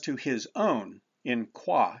it as to his own, in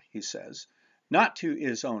qua, he says, not to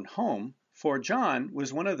his own home, for John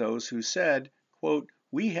was one of those who said, quote,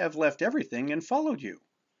 we have left everything and followed you.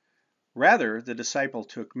 Rather, the disciple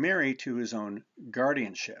took Mary to his own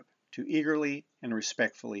guardianship, to eagerly and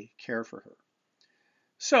respectfully care for her.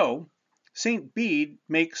 So, St. Bede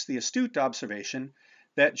makes the astute observation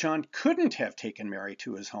that John couldn't have taken Mary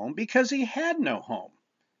to his home because he had no home.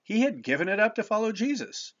 He had given it up to follow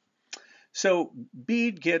Jesus. So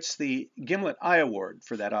Bede gets the Gimlet Eye Award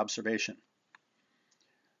for that observation.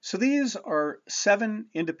 So these are 7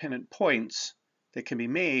 independent points that can be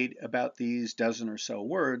made about these dozen or so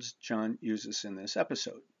words John uses in this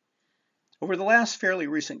episode. Over the last fairly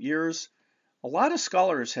recent years, a lot of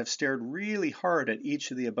scholars have stared really hard at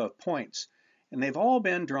each of the above points, and they've all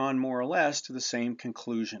been drawn more or less to the same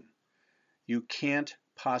conclusion. You can't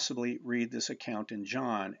possibly read this account in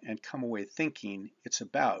John and come away thinking it's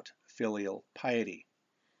about filial piety.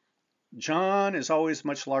 John is always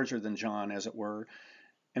much larger than John, as it were,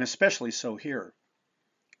 and especially so here.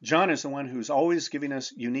 John is the one who's always giving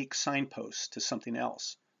us unique signposts to something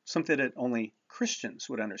else, something that only Christians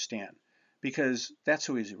would understand, because that's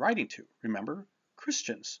who he's writing to, remember?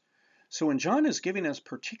 Christians. So when John is giving us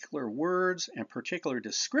particular words and particular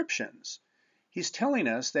descriptions, he's telling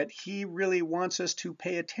us that he really wants us to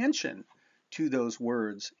pay attention to those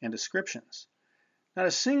words and descriptions. Not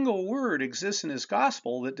a single word exists in his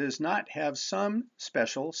gospel that does not have some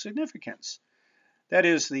special significance. That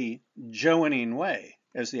is the Johannine way,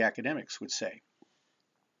 as the academics would say.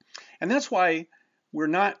 And that's why we're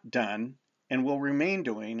not done and will remain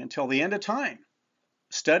doing until the end of time,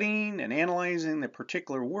 studying and analyzing the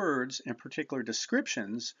particular words and particular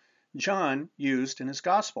descriptions John used in his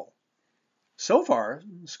gospel. So far,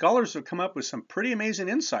 scholars have come up with some pretty amazing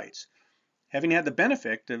insights, having had the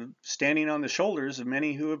benefit of standing on the shoulders of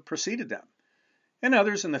many who have preceded them. And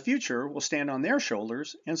others in the future will stand on their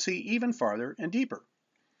shoulders and see even farther and deeper.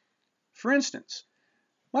 For instance,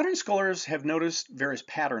 modern scholars have noticed various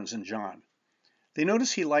patterns in John. They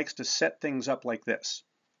notice he likes to set things up like this.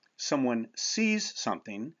 Someone sees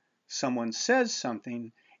something, someone says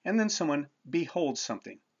something, and then someone beholds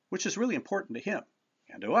something, which is really important to him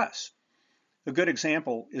and to us. A good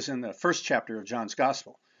example is in the first chapter of John's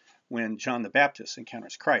Gospel, when John the Baptist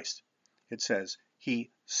encounters Christ. It says,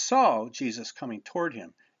 he saw Jesus coming toward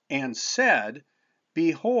him and said,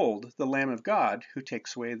 behold the Lamb of God who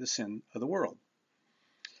takes away the sin of the world.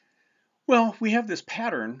 Well, we have this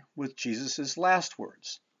pattern with Jesus' last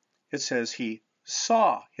words. It says he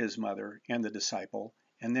saw his mother and the disciple,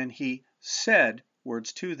 and then he said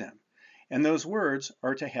words to them. And those words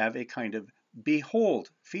are to have a kind of behold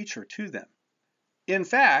feature to them. In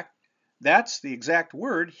fact, that's the exact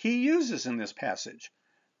word he uses in this passage.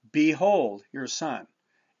 Behold your son,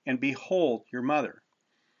 and behold your mother.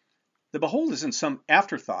 The behold isn't some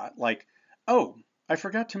afterthought like, oh, I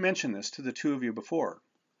forgot to mention this to the two of you before.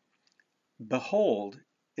 Behold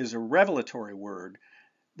is a revelatory word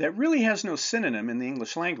that really has no synonym in the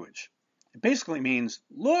English language. It basically means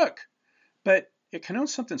look, but it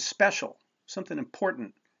connotes something special, something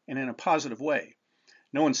important, and in a positive way.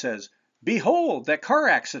 No one says, behold that car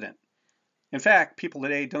accident. In fact, people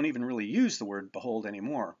today don't even really use the word behold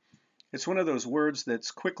anymore. It's one of those words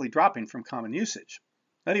that's quickly dropping from common usage.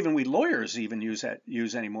 Not even we lawyers even use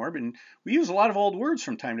anymore, but we use a lot of old words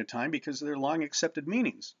from time to time because of their long accepted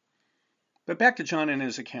meanings. But back to John and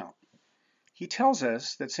his account. He tells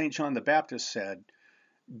us that St. John the Baptist said,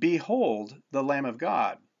 behold the Lamb of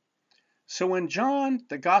God. So when John,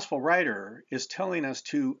 the gospel writer, is telling us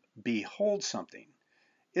to behold something,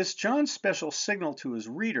 it's John's special signal to his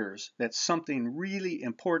readers that something really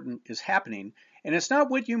important is happening, and it's not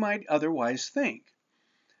what you might otherwise think.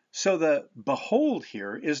 So the behold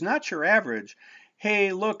here is not your average,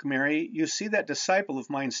 hey, look, Mary, you see that disciple of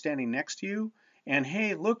mine standing next to you? and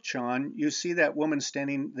hey, look, John, you see that woman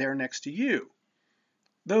standing there next to you?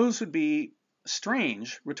 Those would be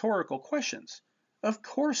strange rhetorical questions. Of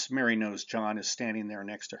course Mary knows John is standing there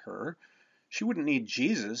next to her. She wouldn't need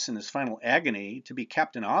Jesus in his final agony to be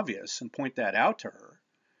Captain Obvious and point that out to her.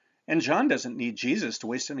 And John doesn't need Jesus to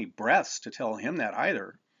waste any breaths to tell him that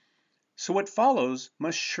either. So what follows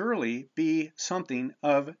must surely be something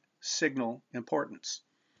of signal importance.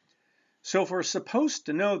 So if we're supposed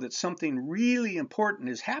to know that something really important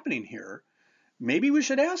is happening here, maybe we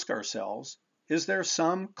should ask ourselves, is there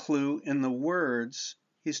some clue in the words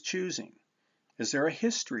he's choosing? Is there a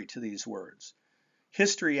history to these words?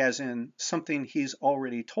 History as in something he's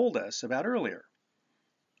already told us about earlier.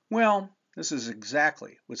 Well, this is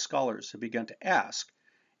exactly what scholars have begun to ask,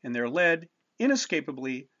 and they're led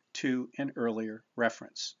inescapably to an earlier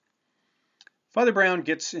reference. Father Brown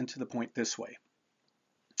gets into the point this way.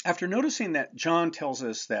 After noticing that John tells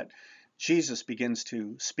us that Jesus begins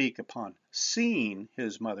to speak upon seeing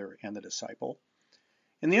his mother and the disciple,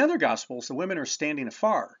 in the other Gospels, the women are standing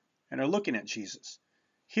afar and are looking at Jesus.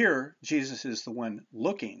 Here, Jesus is the one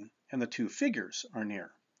looking, and the two figures are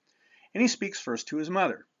near. And he speaks first to his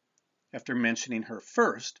mother, after mentioning her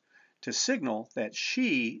first, to signal that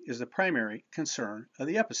she is the primary concern of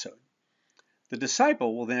the episode. The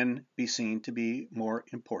disciple will then be seen to be more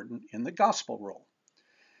important in the gospel role.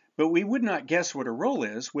 But we would not guess what her role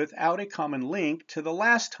is without a common link to the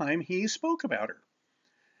last time he spoke about her.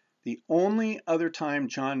 The only other time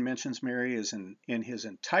John mentions Mary is in his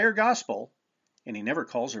entire gospel, and he never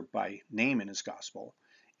calls her by name in his gospel,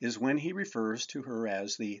 is when he refers to her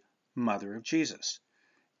as the mother of Jesus.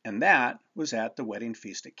 And that was at the wedding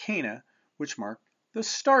feast at Cana, which marked the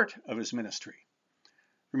start of his ministry.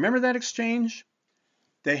 Remember that exchange?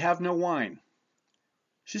 They have no wine.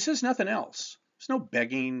 She says nothing else. There's no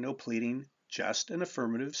begging, no pleading, just an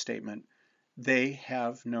affirmative statement. They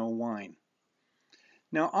have no wine.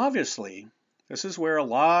 Now, obviously, this is where a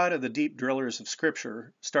lot of the deep drillers of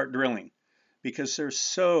Scripture start drilling, because there's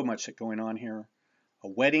so much going on here. A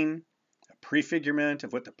wedding, a prefigurement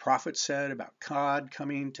of what the prophet said about God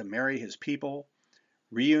coming to marry his people,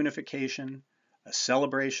 reunification, a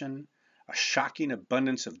celebration, a shocking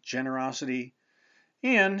abundance of generosity,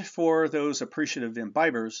 and for those appreciative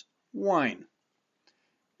imbibers, wine.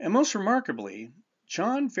 And most remarkably,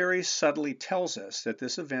 John very subtly tells us that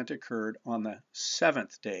this event occurred on the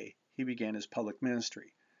seventh day he began his public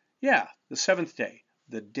ministry. Yeah, the seventh day,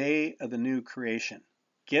 the day of the new creation.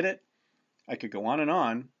 Get it? I could go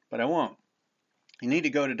on, but I won't. You need to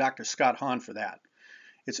go to Dr. Scott Hahn for that.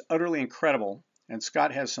 It's utterly incredible, and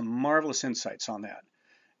Scott has some marvelous insights on that.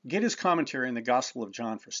 Get his commentary in the Gospel of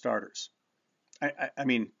John for starters. I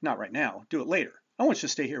mean, not right now. Do it later. I want you to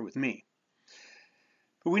stay here with me.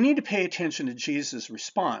 But we need to pay attention to Jesus'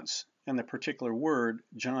 response and the particular word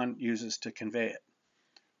John uses to convey it.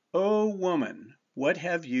 O woman, what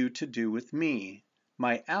have you to do with me?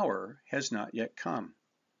 My hour has not yet come.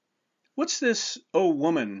 What's this O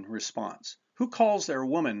woman response? Who calls their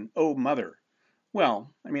woman O mother?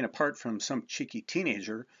 Well, I mean, apart from some cheeky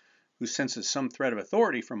teenager who senses some threat of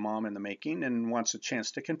authority from mom in the making and wants a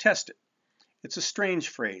chance to contest it. It's a strange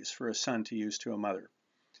phrase for a son to use to a mother.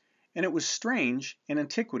 And it was strange in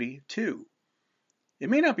antiquity, too. It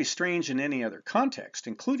may not be strange in any other context,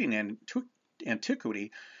 including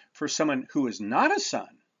antiquity, for someone who is not a son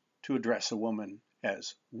to address a woman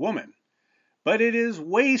as woman. But it is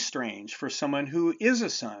way strange for someone who is a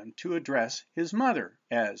son to address his mother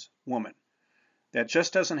as woman. That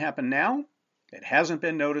just doesn't happen now. It hasn't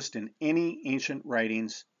been noticed in any ancient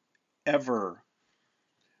writings ever.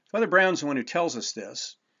 Father Brown's the one who tells us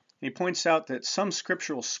this. He points out that some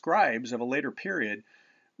scriptural scribes of a later period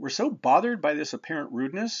were so bothered by this apparent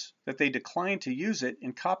rudeness that they declined to use it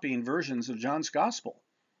in copying versions of John's Gospel.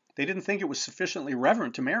 They didn't think it was sufficiently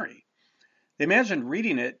reverent to Mary. They imagined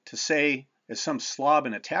reading it to say, as some slob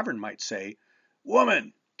in a tavern might say,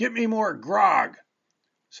 "Woman, get me more grog."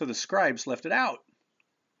 So the scribes left it out.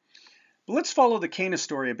 But let's follow the Cana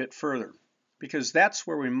story a bit further, because that's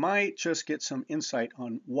where we might just get some insight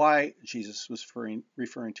on why Jesus was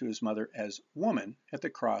referring to his mother as woman at the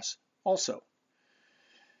cross also.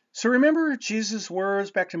 So remember Jesus'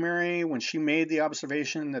 words back to Mary when she made the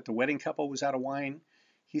observation that the wedding couple was out of wine?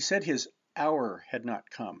 He said his hour had not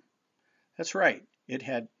come. That's right, it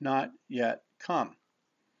had not yet come.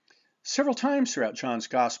 Several times throughout John's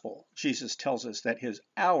Gospel, Jesus tells us that his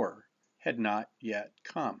hour had not yet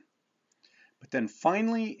come. But then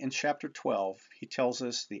finally in chapter 12, he tells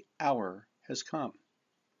us the hour has come.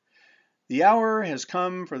 The hour has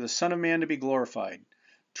come for the Son of Man to be glorified.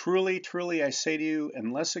 Truly, truly, I say to you,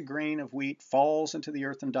 unless a grain of wheat falls into the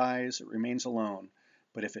earth and dies, it remains alone.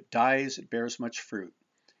 But if it dies, it bears much fruit.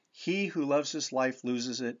 He who loves his life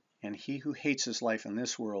loses it, and he who hates his life in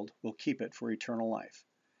this world will keep it for eternal life.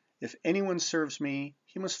 If anyone serves me,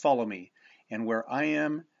 he must follow me, and where I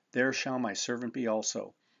am, there shall my servant be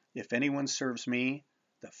also. If anyone serves me,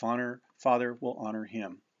 the Father will honor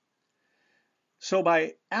him. So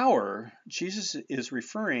by hour, Jesus is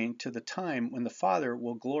referring to the time when the Father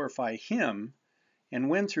will glorify him, and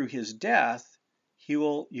when through his death, he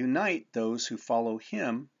will unite those who follow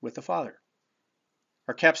him with the Father.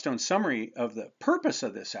 Our capstone summary of the purpose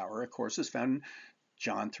of this hour, of course, is found in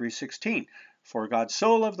John 3:16. For God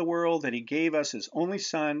so loved the world that he gave us his only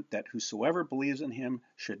Son, that whosoever believes in him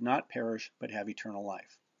should not perish but have eternal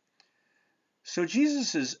life. So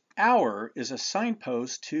Jesus' hour is a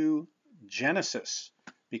signpost to Genesis,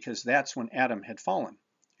 because that's when Adam had fallen.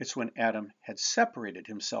 It's when Adam had separated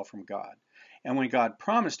himself from God, and when God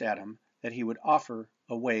promised Adam that he would offer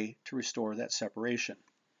a way to restore that separation.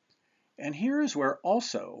 And here is where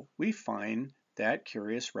also we find that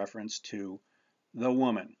curious reference to the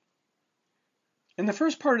woman. In the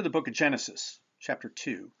first part of the book of Genesis, chapter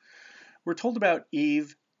 2, we're told about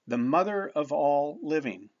Eve, the mother of all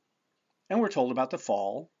living. And we're told about the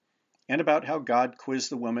fall, and about how God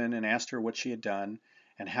quizzed the woman and asked her what she had done,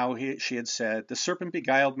 and how she had said, "The serpent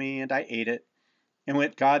beguiled me, and I ate it." And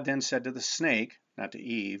what God then said to the snake, not to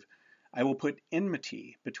Eve, "I will put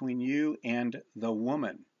enmity between you and the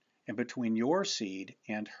woman, and between your seed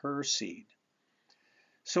and her seed."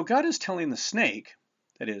 So God is telling the snake,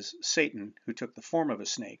 that is, Satan, who took the form of a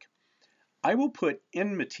snake, "I will put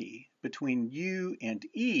enmity between you and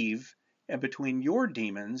Eve, and between your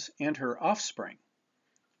demons and her offspring."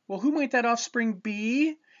 Well, who might that offspring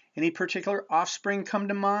be? Any particular offspring come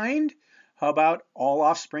to mind? How about all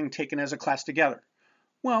offspring taken as a class together?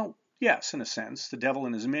 Well, yes, in a sense, the devil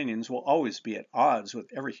and his minions will always be at odds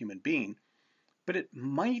with every human being, but it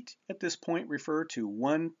might at this point refer to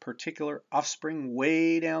one particular offspring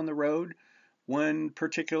way down the road, one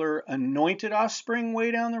particular anointed offspring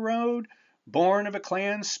way down the road, born of a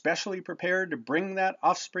clan specially prepared to bring that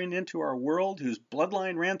offspring into our world, whose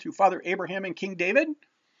bloodline ran through Father Abraham and King David?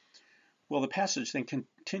 Well, the passage then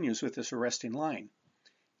continues with this arresting line: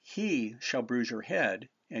 "He shall bruise your head,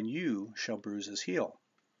 and you shall bruise his heel."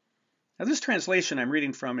 Now, this translation I'm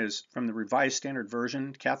reading from is from the Revised Standard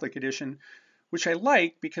Version, Catholic edition, which I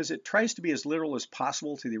like because it tries to be as literal as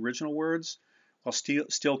possible to the original words, while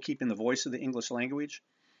still keeping the voice of the English language.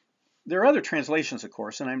 There are other translations, of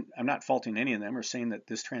course, and I'm not faulting any of them or saying that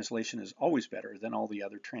this translation is always better than all the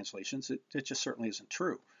other translations. It just certainly isn't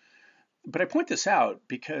true. But I point this out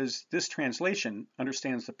because this translation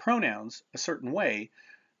understands the pronouns a certain way,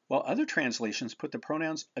 while other translations put the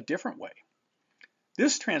pronouns a different way.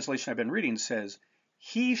 This translation I've been reading says,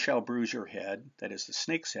 "He shall bruise your head," that is the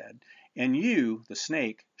snake's head, "and you, the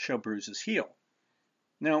snake, shall bruise his heel."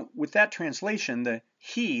 Now, with that translation, the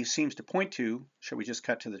 "he" seems to point to, shall we just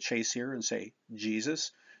cut to the chase here and say,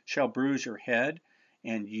 Jesus shall bruise your head,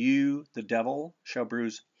 and you, the devil, shall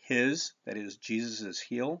bruise his, that is, Jesus'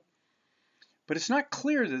 heel. But it's not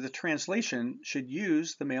clear that the translation should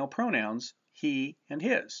use the male pronouns he and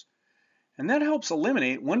his. And that helps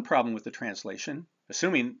eliminate one problem with the translation,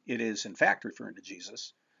 assuming it is in fact referring to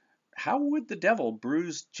Jesus. How would the devil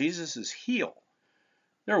bruise Jesus' heel?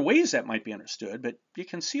 There are ways that might be understood, but you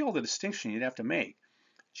can see all the distinction you'd have to make.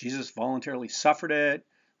 Jesus voluntarily suffered it.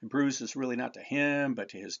 The bruise is really not to him, but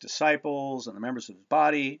to his disciples and the members of his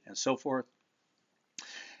body, and so forth.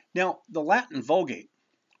 Now, the Latin Vulgate,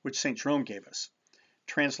 which St. Jerome gave us,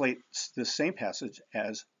 translates this same passage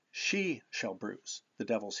as "she shall bruise the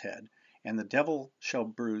devil's head, and the devil shall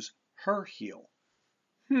bruise her heel."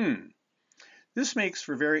 This makes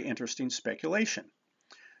for very interesting speculation.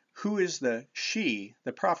 Who is the she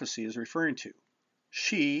the prophecy is referring to?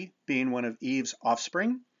 She being one of Eve's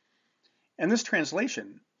offspring? And this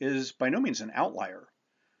translation is by no means an outlier.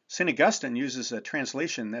 St. Augustine uses a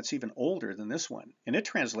translation that's even older than this one, and it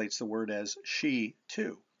translates the word as she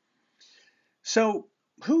too. So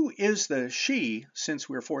who is the she, since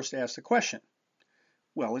we're forced to ask the question?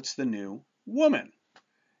 Well, it's the new woman.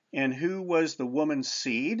 And who was the woman's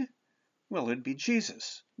seed? Well, it'd be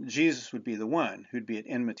Jesus. Jesus would be the one who'd be at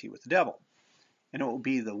enmity with the devil. And it will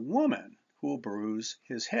be the woman who will bruise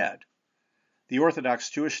his head. The Orthodox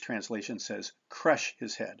Jewish translation says, "crush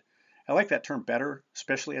his head." I like that term better,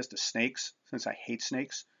 especially as to snakes, since I hate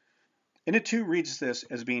snakes. And it too reads this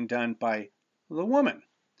as being done by the woman.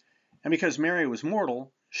 And because Mary was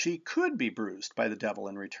mortal, she could be bruised by the devil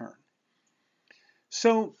in return.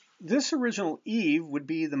 So this original Eve would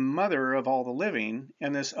be the mother of all the living,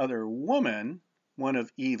 and this other woman, one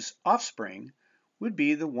of Eve's offspring, would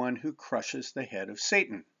be the one who crushes the head of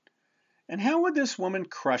Satan. And how would this woman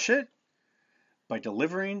crush it? By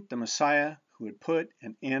delivering the Messiah who would put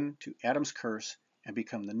an end to Adam's curse and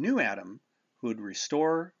become the new Adam who would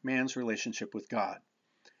restore man's relationship with God.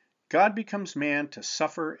 God becomes man to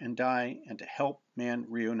suffer and die and to help man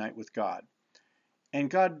reunite with God. And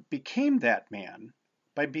God became that man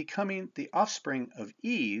by becoming the offspring of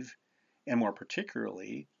Eve, and more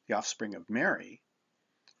particularly, the offspring of Mary.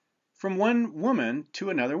 From one woman to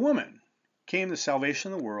another woman came the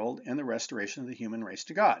salvation of the world and the restoration of the human race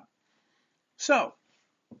to God. So,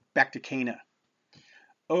 back to Cana.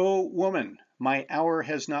 O woman, my hour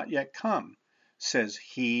has not yet come, says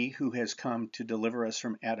he who has come to deliver us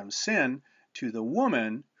from Adam's sin to the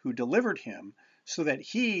woman who delivered him, so that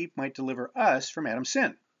he might deliver us from Adam's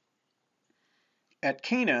sin. At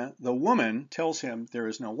Cana, the woman tells him there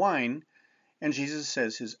is no wine, and Jesus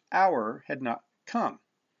says his hour had not come.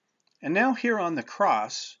 And now here on the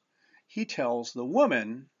cross, he tells the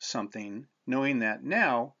woman something, knowing that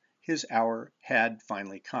now his hour had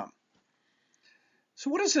finally come. So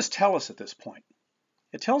what does this tell us at this point?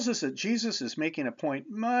 It tells us that Jesus is making a point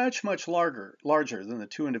much, much larger than the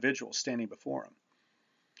two individuals standing before him.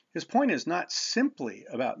 His point is not simply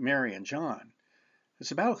about Mary and John.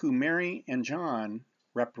 It's about who Mary and John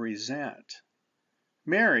represent.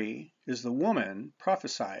 Mary is the woman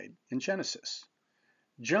prophesied in Genesis.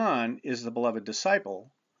 John is the beloved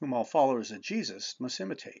disciple whom all followers of Jesus must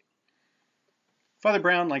imitate. Father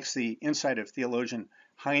Brown likes the insight of theologian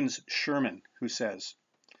Heinz Sherman, who says,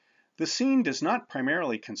 "The scene does not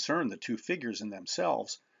primarily concern the two figures in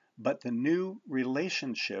themselves, but the new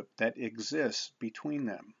relationship that exists between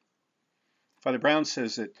them." Father Brown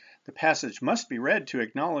says that the passage must be read to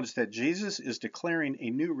acknowledge that Jesus is declaring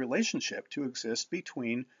a new relationship to exist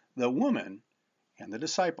between the woman and the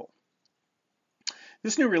disciple.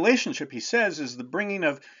 This new relationship, he says, is the bringing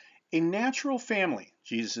of a natural family,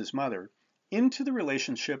 Jesus' mother, into the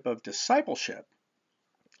relationship of discipleship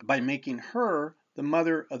by making her the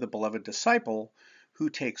mother of the beloved disciple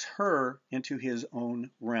who takes her into his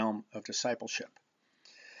own realm of discipleship.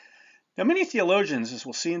 Now, many theologians, as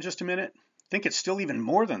we'll see in just a minute, think it's still even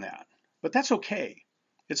more than that, but that's okay.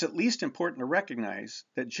 It's at least important to recognize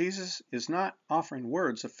that Jesus is not offering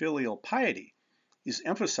words of filial piety. He's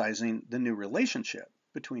emphasizing the new relationship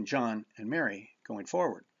between John and Mary going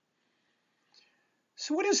forward.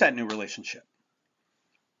 So what is that new relationship?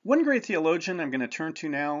 One great theologian I'm going to turn to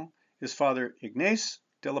now is Father Ignace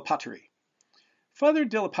de la Patrie. Father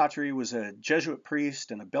de la Patrie was a Jesuit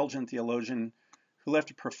priest and a Belgian theologian who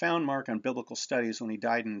left a profound mark on biblical studies when he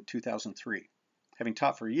died in 2003, having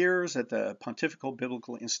taught for years at the Pontifical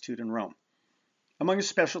Biblical Institute in Rome. Among his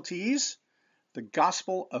specialties, the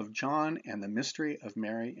Gospel of John and the mystery of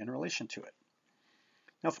Mary in relation to it.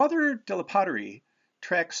 Now, Father de la Patrie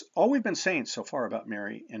tracks all we've been saying so far about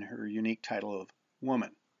Mary in her unique title of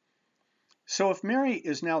woman. So if Mary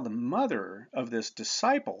is now the mother of this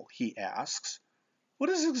disciple, he asks, what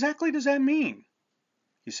exactly does that mean?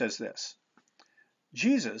 He says this: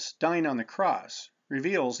 Jesus, dying on the cross,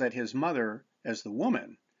 reveals that his mother, as the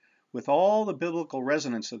woman, with all the biblical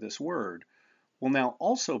resonance of this word, will now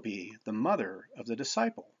also be the mother of the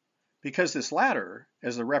disciple, because this latter,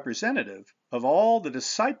 as the representative of all the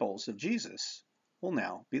disciples of Jesus, will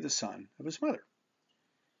now be the son of his mother.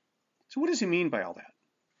 So what does he mean by all that?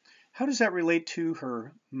 How does that relate to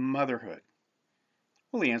her motherhood?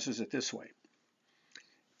 Well, he answers it this way.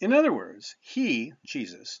 In other words, he,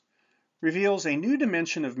 Jesus, reveals a new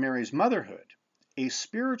dimension of Mary's motherhood, a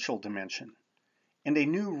spiritual dimension, and a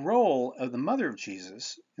new role of the mother of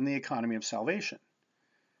Jesus in the economy of salvation.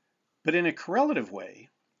 But in a correlative way,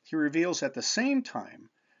 he reveals at the same time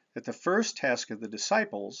that the first task of the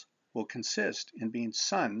disciples will consist in being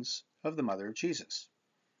sons of the mother of Jesus.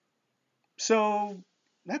 So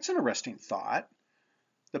that's an interesting thought.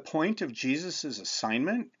 The point of Jesus'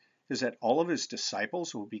 assignment is that all of his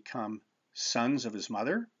disciples will become sons of his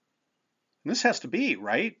mother. And this has to be,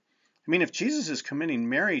 right? I mean, if Jesus is committing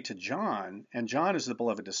Mary to John, and John is the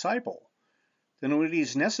beloved disciple, then what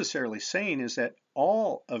he's necessarily saying is that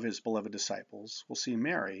all of his beloved disciples will see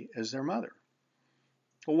Mary as their mother.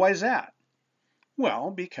 Well, why is that? Well,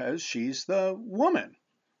 because she's the woman,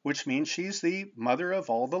 which means she's the mother of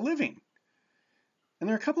all the living. And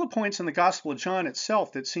there are a couple of points in the Gospel of John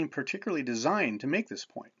itself that seem particularly designed to make this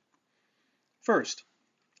point. First,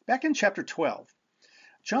 back in chapter 12,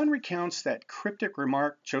 John recounts that cryptic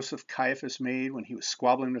remark Joseph Caiaphas made when he was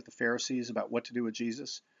squabbling with the Pharisees about what to do with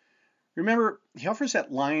Jesus. Remember, he offers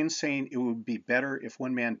that line saying it would be better if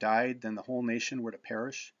one man died than the whole nation were to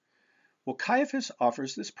perish. Well, Caiaphas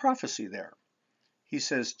offers this prophecy there. He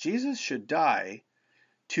says Jesus should die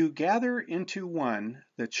to gather into one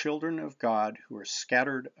the children of God who are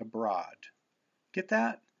scattered abroad. Get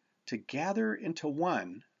that? To gather into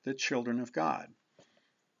one the children of God.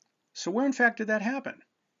 So where in fact did that happen?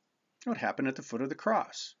 It happened at the foot of the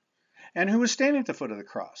cross. And who was standing at the foot of the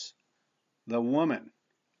cross? The woman,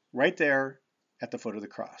 right there at the foot of the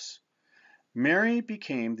cross. Mary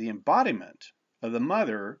became the embodiment of the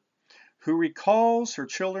mother who recalls her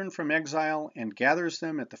children from exile and gathers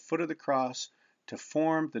them at the foot of the cross to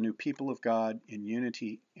form the new people of God in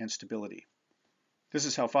unity and stability. This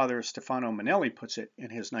is how Father Stefano Manelli puts it in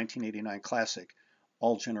his 1989 classic,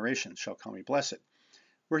 All Generations Shall Call Me Blessed,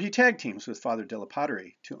 where he tag teams with Father Della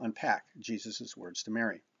Padre to unpack Jesus' words to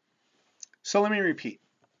Mary. So let me repeat.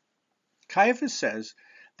 Caiaphas says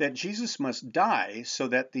that Jesus must die so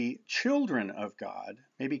that the children of God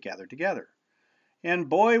may be gathered together. And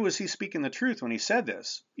boy, was he speaking the truth when he said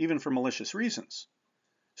this, even for malicious reasons.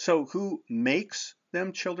 So who makes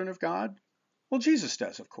them children of God? Well, Jesus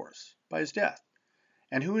does, of course, by his death.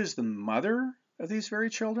 And who is the mother of these very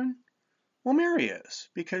children? Well, Mary is,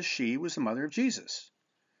 because she was the mother of Jesus.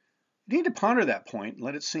 You need to ponder that point and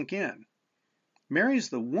let it sink in. Mary's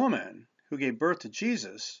the woman who gave birth to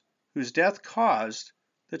Jesus, whose death caused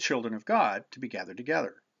the children of God to be gathered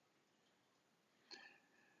together.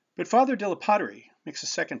 But Father Della Padre makes a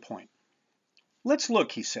second point. Let's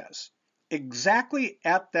look, he says, exactly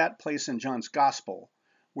at that place in John's Gospel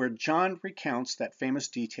where John recounts that famous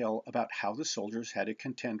detail about how the soldiers had to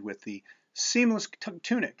contend with the seamless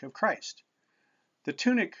tunic of Christ. The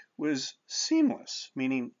tunic was seamless,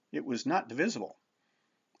 meaning it was not divisible.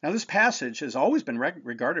 Now, this passage has always been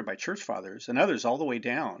regarded by church fathers and others all the way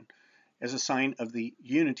down as a sign of the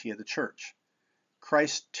unity of the church.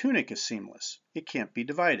 Christ's tunic is seamless. It can't be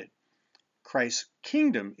divided. Christ's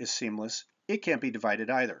kingdom is seamless. It can't be divided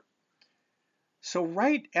either. So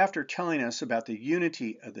right after telling us about the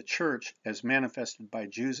unity of the church as manifested by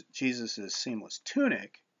Jesus' seamless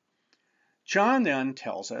tunic, John then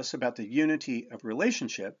tells us about the unity of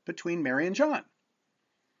relationship between Mary and John.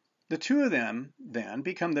 The two of them then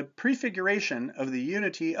become the prefiguration of the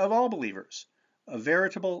unity of all believers, a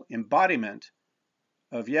veritable embodiment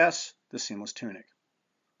of, yes, the seamless tunic.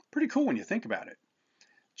 Pretty cool when you think about it.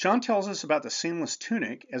 John tells us about the seamless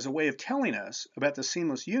tunic as a way of telling us about the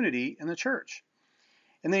seamless unity in the church.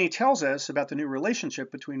 And then he tells us about the new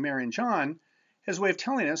relationship between Mary and John as a way of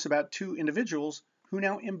telling us about two individuals who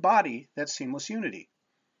now embody that seamless unity.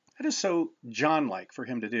 That is so John-like for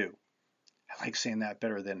him to do. I like saying that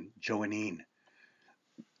better than Johannine.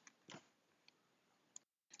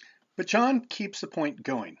 But John keeps the point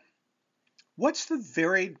going. What's the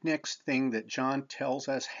very next thing that John tells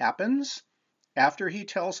us happens after he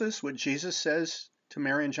tells us what Jesus says to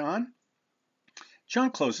Mary and John?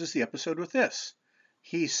 John closes the episode with this.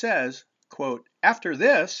 He says, quote, after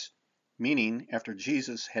this, meaning after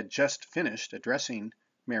Jesus had just finished addressing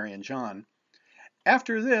Mary and John,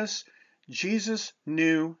 after this, Jesus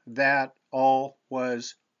knew that all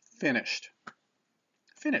was finished.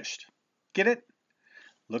 Finished. Get it?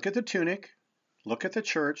 Look at the tunic. Look at the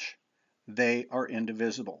church. They are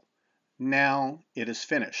indivisible. Now it is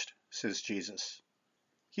finished, says Jesus.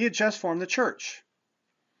 He had just formed the church.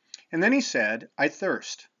 And then he said, I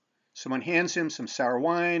thirst. Someone hands him some sour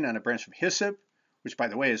wine on a branch of hyssop, which, by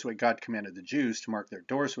the way, is what God commanded the Jews to mark their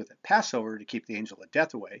doors with at Passover to keep the angel of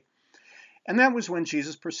death away. And that was when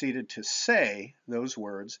Jesus proceeded to say those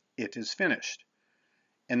words, it is finished.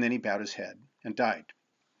 And then he bowed his head and died.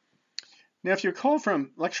 Now, if you recall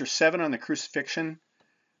from Lecture 7 on the crucifixion,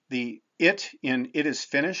 the it in it is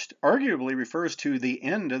finished arguably refers to the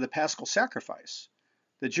end of the Paschal sacrifice.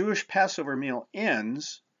 The Jewish Passover meal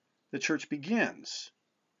ends, the church begins.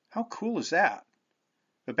 How cool is that?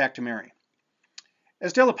 But back to Mary.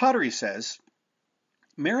 As Della Padre says,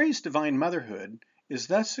 Mary's divine motherhood is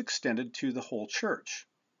thus extended to the whole church.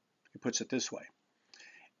 He puts it this way.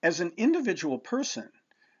 As an individual person,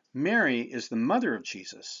 Mary is the mother of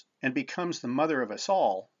Jesus and becomes the mother of us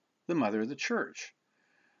all, the mother of the church.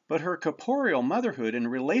 But her corporeal motherhood in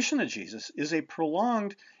relation to Jesus is a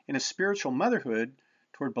prolonged and a spiritual motherhood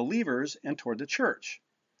toward believers and toward the church.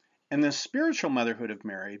 And the spiritual motherhood of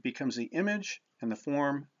Mary becomes the image and the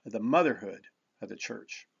form of the motherhood of the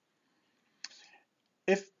church.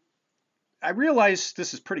 If I realize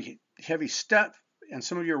this is pretty heavy stuff, and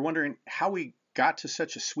some of you are wondering how we got to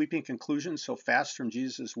such a sweeping conclusion so fast from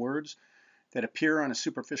Jesus' words that appear on a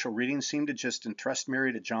superficial reading seem to just entrust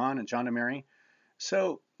Mary to John and John to Mary.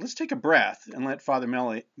 So let's take a breath and let Father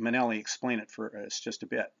Manelli explain it for us just a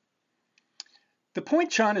bit. The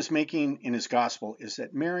point John is making in his gospel is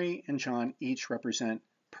that Mary and John each represent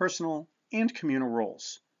personal and communal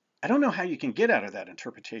roles. I don't know how you can get out of that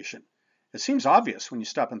interpretation. It seems obvious when you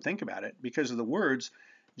stop and think about it because of the words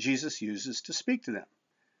Jesus uses to speak to them.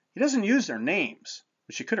 He doesn't use their names,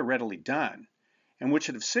 which he could have readily done, and which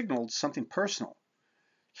would have signaled something personal.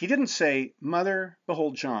 He didn't say, "Mother,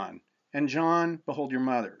 behold John," and "John, behold your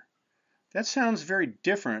mother." That sounds very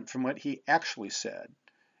different from what he actually said,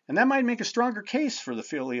 and that might make a stronger case for the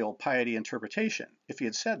filial piety interpretation if he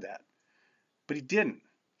had said that. But he didn't.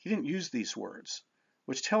 He didn't use these words,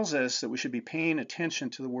 which tells us that we should be paying attention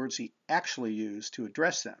to the words he actually used to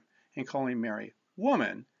address them in calling Mary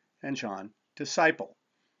woman and John disciple.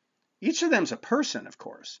 Each of them is a person, of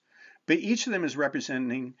course, but each of them is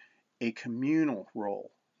representing a communal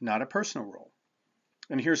role, not a personal role.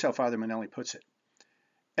 And here's how Father Manelli puts it.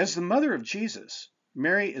 As the mother of Jesus,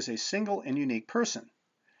 Mary is a single and unique person.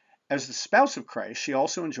 As the spouse of Christ, she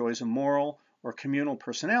also enjoys a moral or communal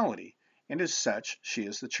personality, and as such, she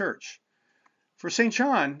is the church. For St.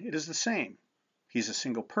 John, it is the same. He's a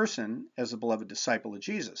single person as a beloved disciple of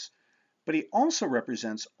Jesus, but he also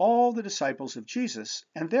represents all the disciples of Jesus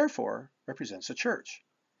and therefore represents a church.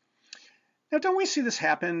 Now, don't we see this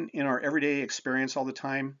happen in our everyday experience all the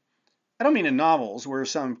time? I don't mean in novels where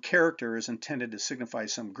some character is intended to signify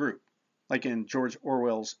some group, like in George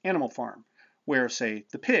Orwell's Animal Farm, where, say,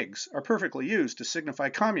 the pigs are perfectly used to signify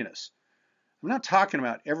communists. I'm talking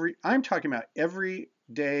about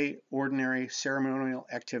everyday, ordinary, ceremonial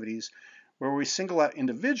activities where we single out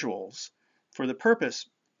individuals for the purpose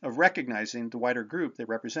of recognizing the wider group they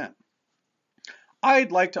represent.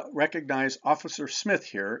 I'd like to recognize Officer Smith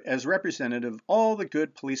here as representative of all the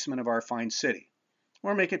good policemen of our fine city,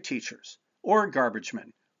 or make it teachers, or garbage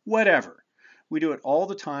men, whatever. We do it all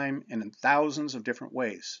the time and in thousands of different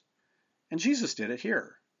ways. And Jesus did it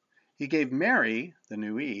here. He gave Mary, the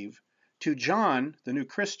new Eve, to John, the new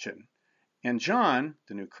Christian, and John,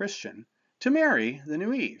 the new Christian, to Mary, the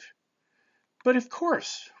new Eve. But of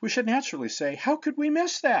course, we should naturally say, how could we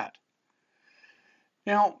miss that?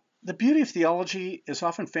 Now, the beauty of theology is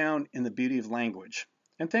often found in the beauty of language.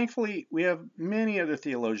 And thankfully, we have many other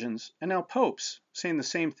theologians, and now popes, saying the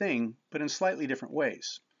same thing, but in slightly different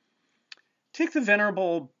ways. Take the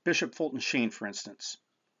Venerable Bishop Fulton Sheen, for instance,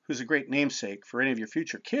 who's a great namesake for any of your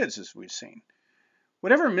future kids, as we've seen.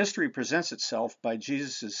 Whatever mystery presents itself by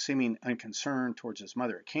Jesus' seeming unconcern towards his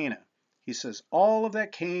mother at Cana, he says all of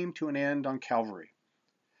that came to an end on Calvary.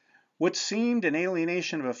 What seemed an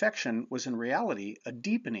alienation of affection was in reality a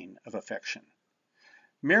deepening of affection.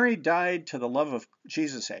 Mary died to the love of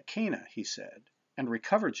Jesus at Cana, he said, and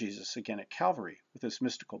recovered Jesus again at Calvary with his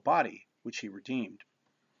mystical body, which he redeemed.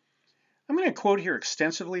 I'm going to quote here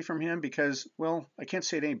extensively from him because, well, I can't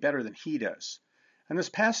say it any better than he does. And this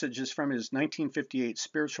passage is from his 1958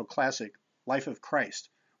 spiritual classic, Life of Christ,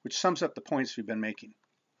 which sums up the points we've been making.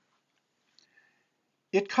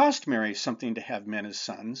 It cost Mary something to have men as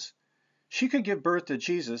sons. She could give birth to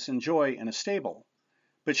Jesus in joy in a stable,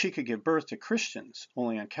 but she could give birth to Christians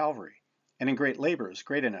only on Calvary, and in great labors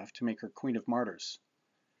great enough to make her Queen of Martyrs.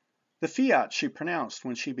 The fiat she pronounced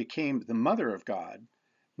when she became the Mother of God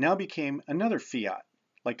now became another fiat,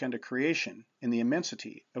 like unto creation, in the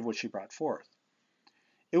immensity of what she brought forth.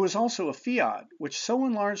 It was also a fiat which so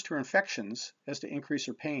enlarged her infections as to increase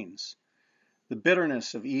her pains. The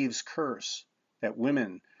bitterness of Eve's curse, that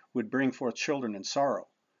women would bring forth children in sorrow,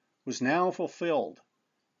 was now fulfilled,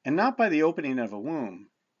 and not by the opening of a womb,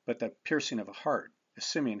 but the piercing of a heart, as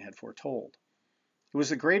Simeon had foretold. It was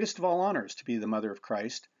the greatest of all honors to be the mother of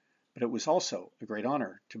Christ, but it was also a great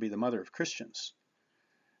honor to be the mother of Christians.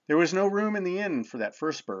 There was no room in the inn for that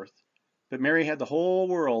first birth, but Mary had the whole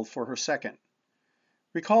world for her second.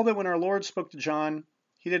 Recall that when our Lord spoke to John,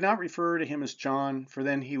 he did not refer to him as John, for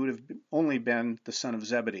then he would have only been the son of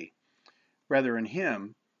Zebedee. Rather, in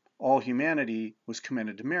him, all humanity was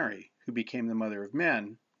commended to Mary, who became the mother of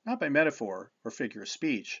men, not by metaphor or figure of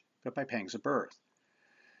speech, but by pangs of birth.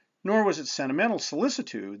 Nor was it sentimental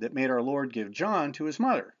solicitude that made our Lord give John to his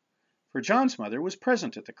mother, for John's mother was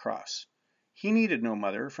present at the cross. He needed no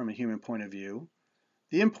mother from a human point of view.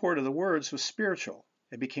 The import of the words was spiritual.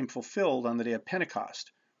 It became fulfilled on the day of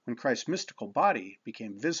Pentecost, when Christ's mystical body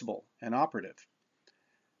became visible and operative.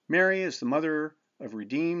 Mary, as the mother of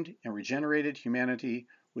redeemed and regenerated humanity,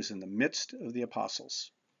 was in the midst of the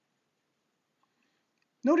apostles.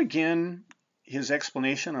 Note again his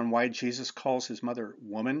explanation on why Jesus calls his mother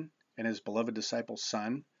woman and his beloved disciple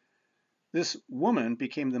son. This woman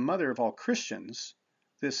became the mother of all Christians,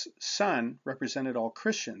 This Son represented all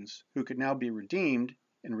Christians who could now be redeemed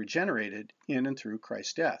and regenerated in and through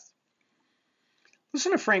Christ's death.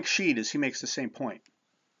 Listen to Frank Sheed as he makes the same point.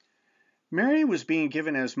 Mary was being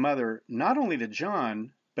given as mother not only to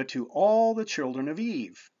John, but to all the children of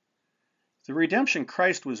Eve. The redemption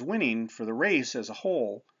Christ was winning for the race as a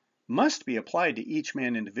whole must be applied to each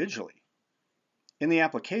man individually. In the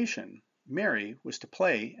application, Mary was to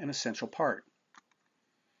play an essential part.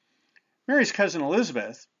 Mary's cousin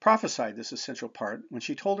Elizabeth prophesied this essential part when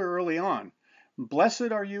she told her early on,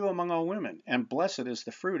 "Blessed are you among all women, and blessed is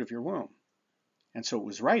the fruit of your womb." And so it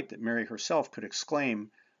was right that Mary herself could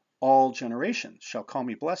exclaim, "All generations shall call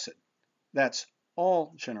me blessed." That's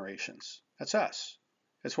all generations. That's us.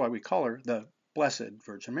 That's why we call her the Blessed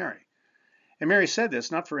Virgin Mary. And Mary said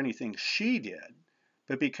this not for anything she did,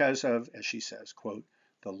 but because of, as she says, quote,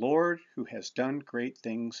 "the Lord who has done great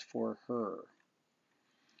things for her."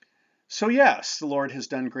 So yes, the Lord has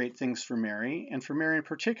done great things for Mary, and for Mary in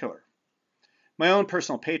particular. My own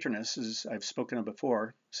personal patroness, as I've spoken of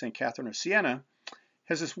before, St. Catherine of Siena,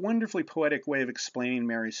 has this wonderfully poetic way of explaining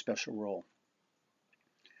Mary's special role.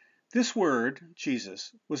 This word,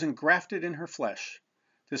 Jesus, was engrafted in her flesh,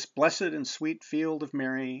 this blessed and sweet field of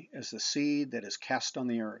Mary as the seed that is cast on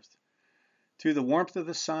the earth. Through the warmth of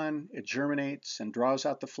the sun, it germinates and draws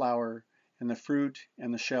out the flower, and the fruit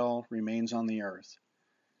and the shell remains on the earth.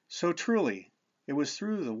 So truly, it was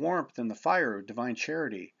through the warmth and the fire of divine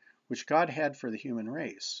charity which God had for the human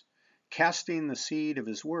race, casting the seed of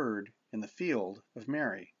his word in the field of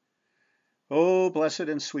Mary. Oh, blessed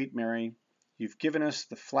and sweet Mary, you've given us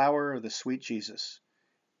the flower of the sweet Jesus.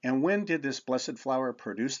 And when did this blessed flower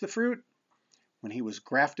produce the fruit? When he was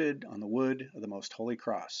grafted on the wood of the most holy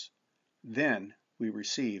cross. Then we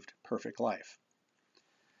received perfect life.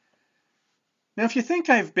 Now, if you think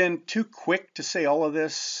I've been too quick to say all of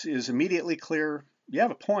this is immediately clear, you have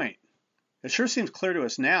a point. It sure seems clear to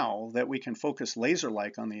us now that we can focus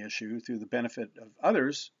laser-like on the issue through the benefit of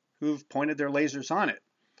others who've pointed their lasers on it.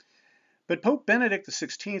 But Pope Benedict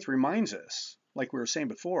XVI reminds us, like we were saying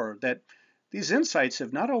before, that these insights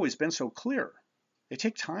have not always been so clear. They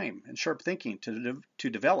take time and sharp thinking to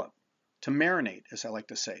develop, to marinate, as I like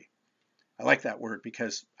to say. I like that word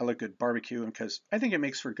because I like good barbecue and because I think it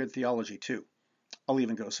makes for good theology too. I'll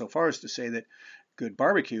even go so far as to say that good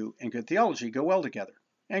barbecue and good theology go well together,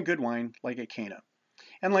 and good wine like at Cana,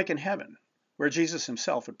 and like in heaven, where Jesus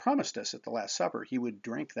himself had promised us at the Last Supper he would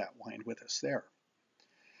drink that wine with us there.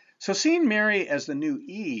 So seeing Mary as the new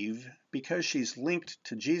Eve, because she's linked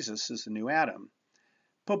to Jesus as the new Adam,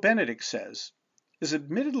 Pope Benedict says, is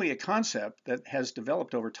admittedly a concept that has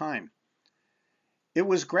developed over time. It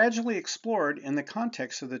was gradually explored in the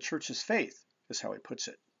context of the Church's faith, is how he puts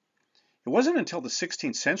it. It wasn't until the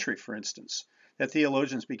 16th century, for instance, that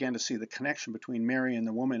theologians began to see the connection between Mary and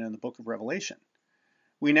the woman in the book of Revelation.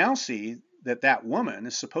 We now see that that woman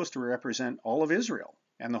is supposed to represent all of Israel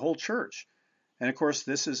and the whole church. And of course,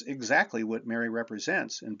 this is exactly what Mary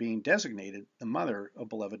represents in being designated the mother of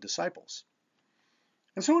beloved disciples.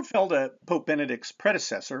 And so it fell to Pope Benedict's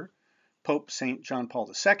predecessor, Pope St. John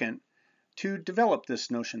Paul II, to develop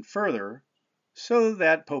this notion further so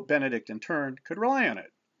that Pope Benedict in turn could rely on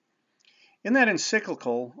it. In that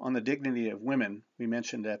encyclical on the dignity of women we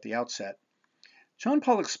mentioned at the outset, John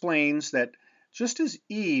Paul explains that just as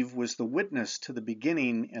Eve was the witness to the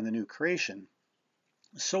beginning and the new creation,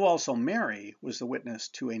 so also Mary was the witness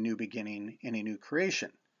to a new beginning and a new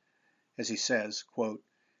creation. As he says, quote,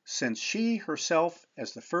 "Since she herself,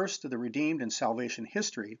 as the first of the redeemed in salvation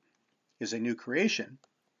history, is a new creation,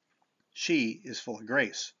 she is full of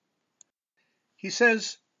grace." He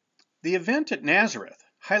says, "The event at Nazareth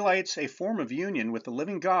highlights a form of union with the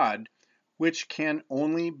living God which can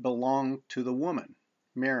only belong to the woman,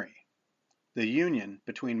 Mary, the union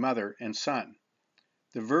between mother and son.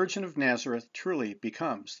 The Virgin of Nazareth truly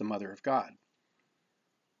becomes the mother of God."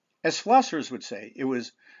 As philosophers would say, it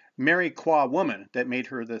was Mary qua woman that made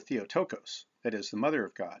her the Theotokos, that is, the mother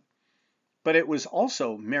of God. But it was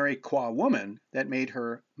also Mary qua woman that made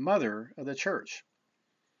her mother of the church.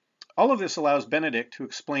 All of this allows Benedict to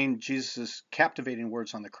explain Jesus' captivating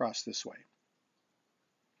words on the cross this way.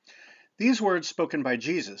 These words spoken by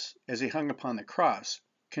Jesus as he hung upon the cross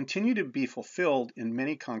continue to be fulfilled in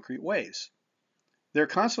many concrete ways. They're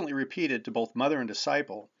constantly repeated to both mother and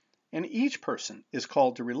disciple, and each person is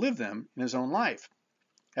called to relive them in his own life,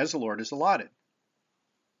 as the Lord has allotted.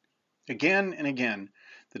 Again and again,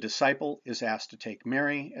 the disciple is asked to take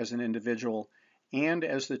Mary as an individual and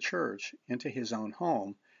as the church into his own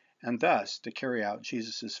home, and thus to carry out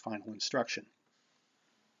Jesus' final instruction.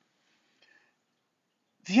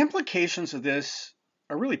 The implications of this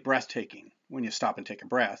are really breathtaking when you stop and take a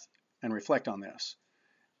breath and reflect on this.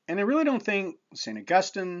 And I really don't think St.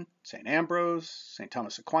 Augustine, St. Ambrose, St.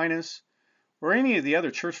 Thomas Aquinas, or any of the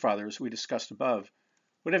other church fathers we discussed above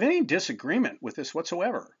would have any disagreement with this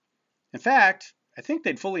whatsoever. In fact, I think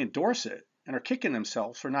they'd fully endorse it and are kicking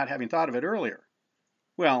themselves for not having thought of it earlier.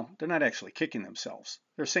 Well, they're not actually kicking themselves.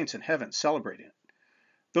 They're saints in heaven celebrating it.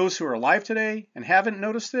 Those who are alive today and haven't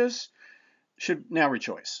noticed this should now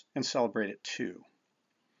rejoice and celebrate it too.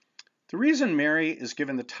 The reason Mary is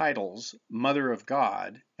given the titles Mother of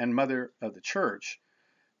God and Mother of the Church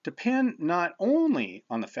depend not only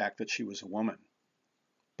on the fact that she was a woman,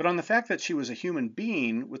 but on the fact that she was a human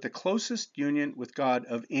being with the closest union with God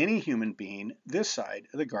of any human being this side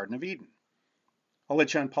of the Garden of Eden. I'll let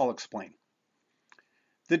John Paul explain.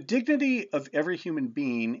 The dignity of every human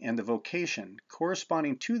being and the vocation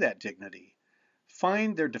corresponding to that dignity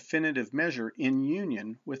find their definitive measure in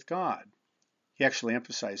union with God. He actually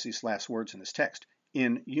emphasized these last words in his text,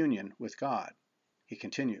 in union with God. He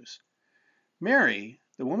continues, Mary,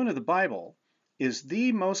 the woman of the Bible, is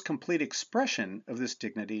the most complete expression of this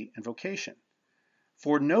dignity and vocation.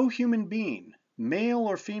 For no human being, male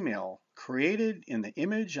or female, created in the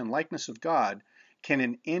image and likeness of God, can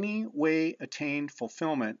in any way attain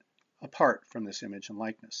fulfillment apart from this image and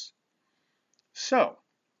likeness. So,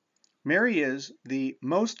 Mary is the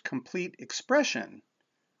most complete expression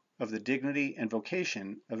of the dignity and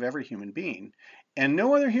vocation of every human being, and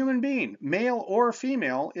no other human being, male or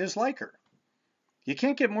female, is like her. You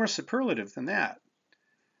can't get more superlative than that.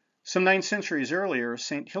 Some 9 centuries earlier,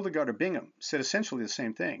 St. Hildegard of Bingen said essentially the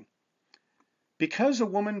same thing. Because a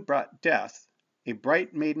woman brought death, a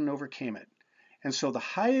bright maiden overcame it. And so the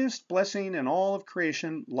highest blessing in all of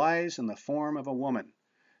creation lies in the form of a woman,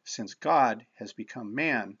 since God has become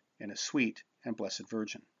man in a sweet and blessed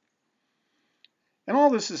virgin. And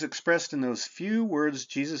all this is expressed in those few words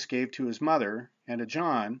Jesus gave to his mother and to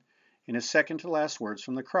John in his second to last words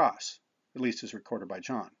from the cross, at least as recorded by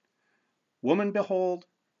John. Woman, behold,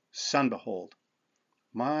 son, behold.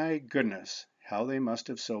 My goodness, how they must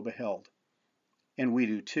have so beheld. And we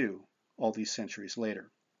do too, all these centuries later.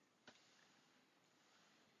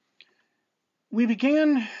 We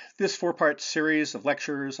began this 4-part series of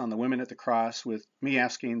lectures on the women at the cross with me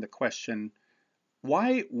asking the question,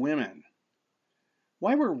 why women?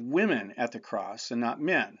 Why were women at the cross and not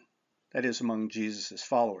men? That is, among Jesus'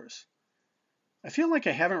 followers. I feel like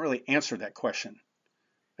I haven't really answered that question.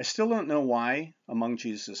 I still don't know why, among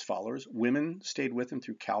Jesus' followers, women stayed with him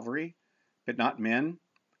through Calvary, but not men,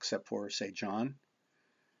 except for, say, John.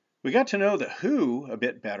 We got to know the who a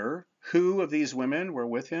bit better. Who of these women were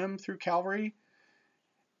with him through Calvary?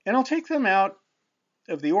 And I'll take them out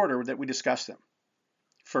of the order that we discussed them.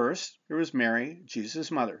 First, there was Mary, Jesus'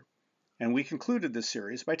 mother. And we concluded this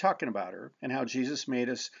series by talking about her and how Jesus made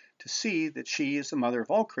us to see that she is the mother of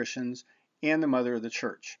all Christians and the mother of the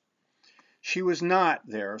church. She was not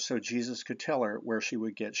there so Jesus could tell her where she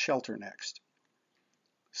would get shelter next.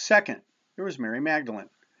 Second, there was Mary Magdalene,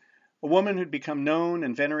 a woman who'd become known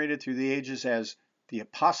and venerated through the ages as the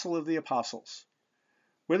Apostle of the Apostles.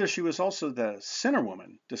 Whether she was also the sinner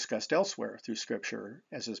woman discussed elsewhere through Scripture,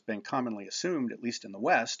 as has been commonly assumed, at least in the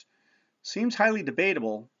West, seems highly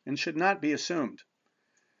debatable and should not be assumed.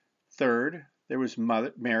 Third, there was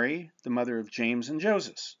Mary, the mother of James and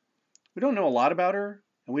Joseph. We don't know a lot about her,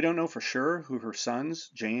 and we don't know for sure who her sons,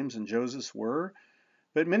 James and Joseph, were,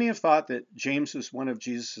 but many have thought that James was one of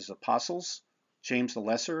Jesus' apostles, James the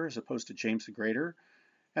Lesser as opposed to James the Greater,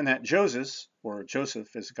 and that Joseph, or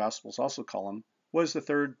Joseph as the Gospels also call him, was the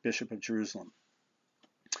 3rd Bishop of Jerusalem.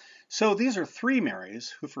 So these are 3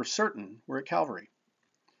 Marys who for certain were at Calvary.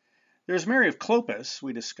 There's Mary of Clopas,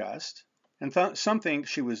 we discussed, and some think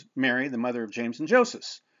she was Mary, the mother of James and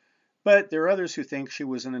Joseph. But there are others who think she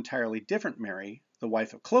was an entirely different Mary, the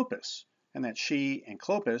wife of Clopas, and that she and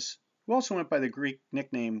Clopas, who also went by the Greek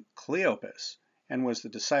nickname Cleopas, and was the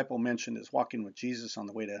disciple mentioned as walking with Jesus on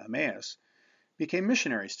the way to Emmaus, became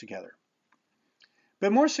missionaries together.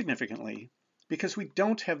 But more significantly, because we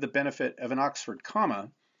don't have the benefit of an Oxford comma,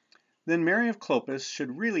 then Mary of Clopas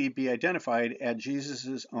should really be identified as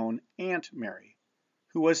Jesus' own Aunt Mary,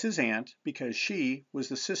 who was his aunt because she was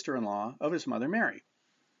the sister-in-law of his mother Mary.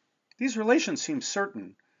 These relations seem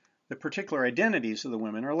certain. The particular identities of the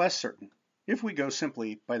women are less certain, if we go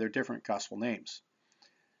simply by their different gospel names.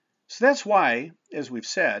 So that's why, as we've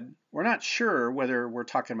said, we're not sure whether we're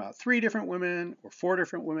talking about 3 different women, or 4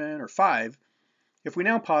 different women, or 5, if we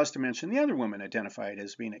now pause to mention the other woman identified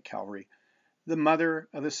as being at Calvary, the mother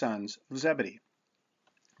of the sons of Zebedee.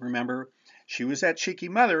 Remember, she was that cheeky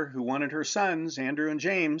mother who wanted her sons, Andrew and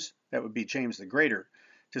James, that would be James the Greater,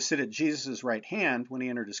 to sit at Jesus' right hand when he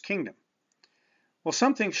entered his kingdom. Well,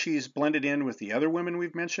 some think she's blended in with the other women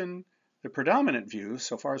we've mentioned. The predominant view,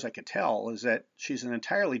 so far as I could tell, is that she's an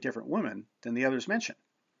entirely different woman than the others mentioned.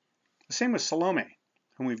 The same with Salome,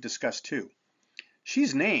 whom we've discussed too.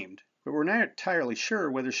 She's named, but we're not entirely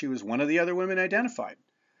sure whether she was one of the other women identified,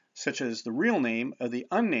 such as the real name of the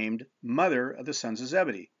unnamed mother of the sons of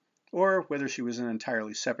Zebedee, or whether she was an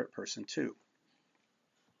entirely separate person too.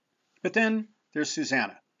 But then there's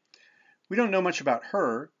Susanna. We don't know much about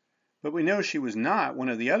her, but we know she was not one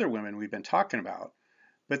of the other women we've been talking about,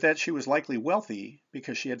 but that she was likely wealthy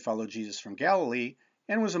because she had followed Jesus from Galilee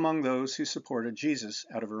and was among those who supported Jesus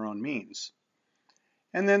out of her own means.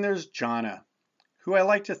 And then there's Jonna, who I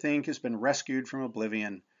like to think has been rescued from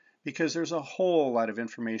oblivion because there's a whole lot of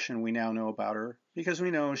information we now know about her because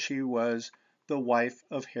we know she was the wife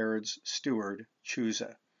of Herod's steward,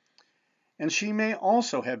 Chusa. And she may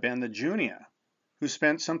also have been the Junia, who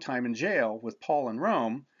spent some time in jail with Paul in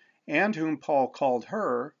Rome, and whom Paul called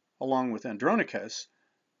her, along with Andronicus,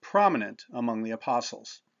 prominent among the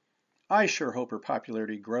apostles. I sure hope her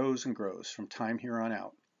popularity grows and grows from time here on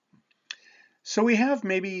out. So we have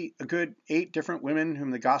maybe a good 8 different women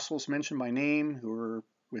whom the Gospels mention by name who were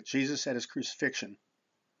with Jesus at his crucifixion.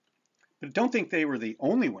 But don't think they were the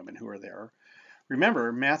only women who were there.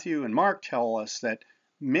 Remember, Matthew and Mark tell us that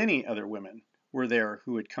many other women were there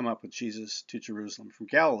who had come up with Jesus to Jerusalem from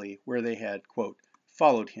Galilee, where they had, quote,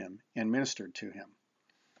 followed him and ministered to him.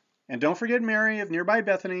 And don't forget Mary of nearby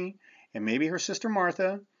Bethany, and maybe her sister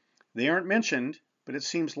Martha. They aren't mentioned, but it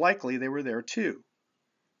seems likely they were there too.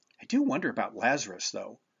 I do wonder about Lazarus,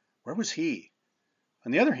 though. Where was he?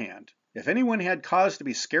 On the other hand, if anyone had cause to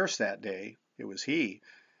be scarce that day, it was he.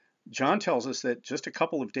 John tells us that just a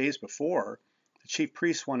couple of days before, the chief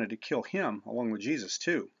priests wanted to kill him along with Jesus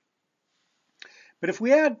too. But if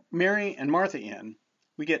we add Mary and Martha in,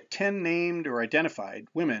 we get 10 named or identified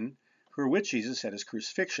women who were with Jesus at his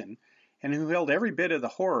crucifixion and who held every bit of the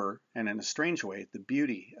horror and, in a strange way, the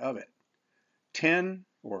beauty of it. 10,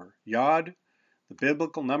 or Yod, the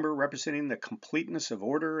biblical number representing the completeness of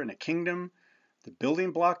order in a kingdom, the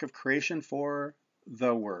building block of creation for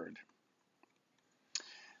the Word.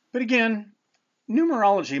 But again,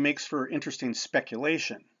 numerology makes for interesting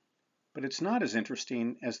speculation, but it's not as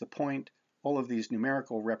interesting as the point all of these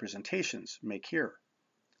numerical representations make here.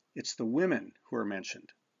 It's the women who are mentioned,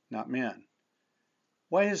 not men.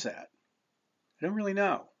 Why is that? I don't really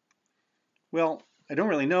know. Well, I don't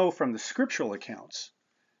really know from the scriptural accounts.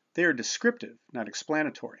 They are descriptive, not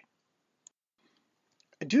explanatory.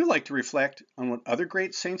 I do like to reflect on what other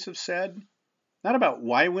great saints have said, not about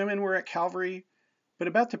why women were at Calvary, but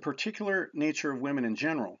about the particular nature of women in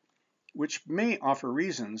general, which may offer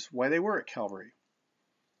reasons why they were at Calvary.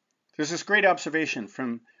 There's this great observation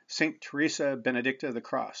from St. Teresa Benedicta of the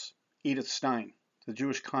Cross, Edith Stein, the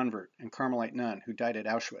Jewish convert and Carmelite nun who died at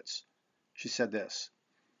Auschwitz. She said this: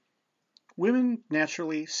 "Women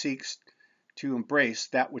naturally seeks to embrace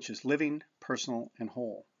that which is living, personal, and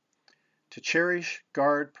whole. To cherish,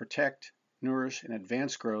 guard, protect, nourish, and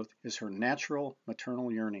advance growth is her natural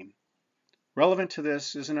maternal yearning. Relevant to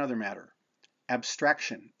this is another matter.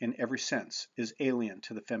 Abstraction, in every sense, is alien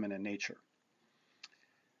to the feminine nature."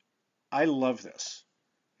 I love this.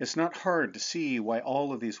 It's not hard to see why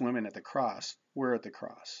all of these women at the cross were at the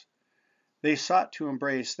cross. They sought to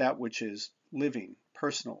embrace that which is living,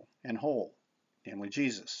 personal, and whole, namely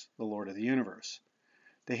Jesus, the Lord of the universe.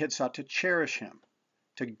 They had sought to cherish him,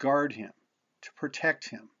 to guard him, to protect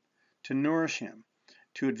him, to nourish him,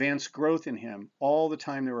 to advance growth in him all the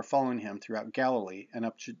time they were following him throughout Galilee and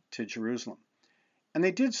up to Jerusalem. And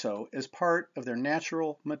they did so as part of their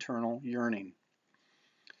natural maternal yearning.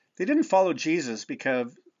 They didn't follow Jesus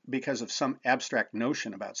because of some abstract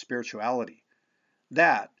notion about spirituality.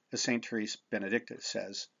 That, as St. Teresa Benedicta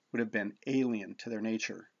says, would have been alien to their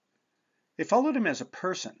nature. They followed him as a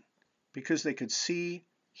person because they could see,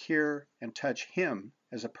 hear, and touch him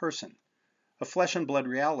as a person, a flesh and blood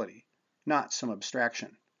reality, not some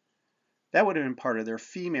abstraction. That would have been part of their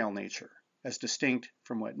female nature, as distinct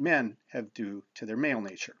from what men have due to their male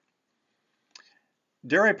nature.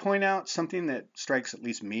 Dare I point out something that strikes at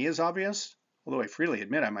least me as obvious, although I freely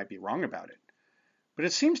admit I might be wrong about it. But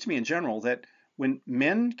it seems to me in general that when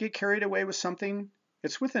men get carried away with something,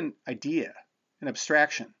 it's with an idea, an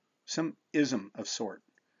abstraction, some ism of sort.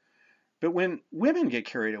 But when women get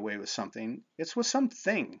carried away with something, it's with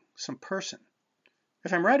something, some person.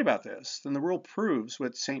 If I'm right about this, then the rule proves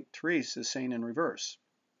what St. Teresa is saying in reverse.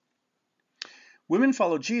 Women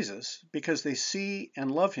follow Jesus because they see and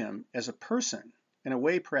love him as a person in a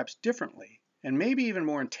way perhaps differently, and maybe even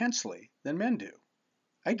more intensely than men do.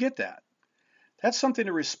 I get that. That's something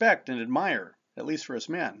to respect and admire, at least for us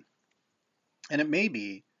men. And it may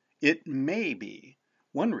be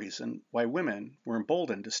one reason why women were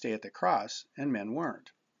emboldened to stay at the cross and men weren't.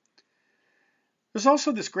 There's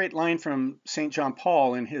also this great line from St. John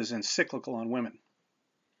Paul in his encyclical on women.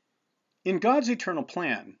 In God's eternal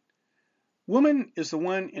plan, woman is the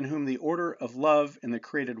one in whom the order of love in the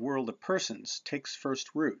created world of persons takes first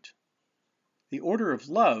root. The order of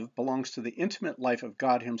love belongs to the intimate life of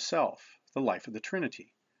God himself, the life of the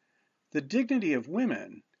Trinity. The dignity of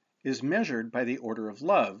women is measured by the order of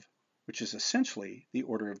love, which is essentially the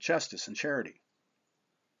order of justice and charity.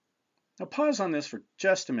 Now pause on this for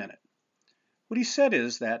just a minute. What he said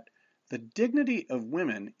is that the dignity of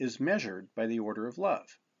women is measured by the order of love,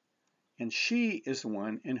 and she is the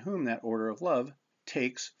one in whom that order of love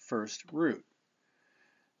takes first root.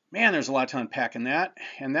 Man, there's a lot to unpack in that,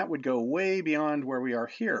 and that would go way beyond where we are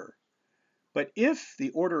here. But if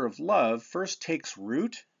the order of love first takes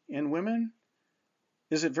root in women,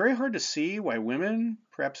 is it very hard to see why women,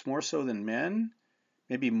 perhaps more so than men,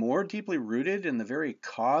 may be more deeply rooted in the very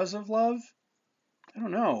cause of love? I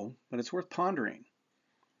don't know, but it's worth pondering.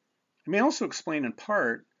 It may also explain in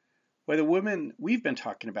part why the women we've been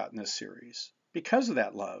talking about in this series, because of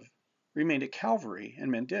that love, remained at Calvary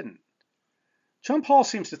and men didn't. John Paul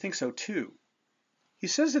seems to think so too. He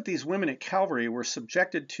says that these women at Calvary were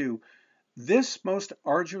subjected to this most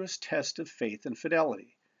arduous test of faith and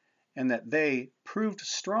fidelity, and that they proved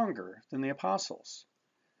stronger than the apostles.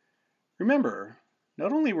 Remember,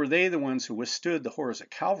 not only were they the ones who withstood the horrors at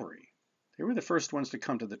Calvary, they were the first ones to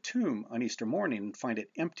come to the tomb on Easter morning and find it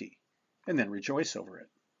empty, and then rejoice over it.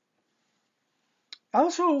 I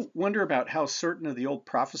also wonder about how certain of the old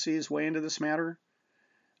prophecies weigh into this matter.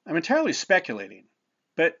 I'm entirely speculating,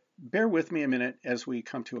 but bear with me a minute as we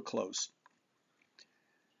come to a close.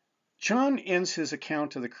 John ends his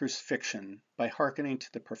account of the crucifixion by hearkening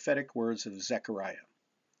to the prophetic words of Zechariah.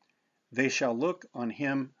 They shall look on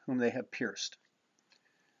him whom they have pierced.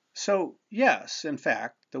 So, yes, in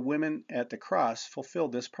fact, the women at the cross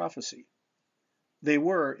fulfilled this prophecy. They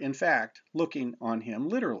were, in fact, looking on him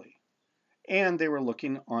literally, and they were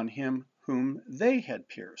looking on him whom they had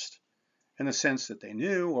pierced, in the sense that they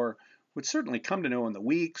knew, or would certainly come to know in the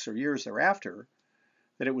weeks or years thereafter,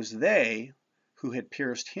 that it was they who had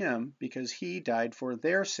pierced him because he died for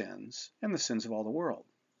their sins and the sins of all the world.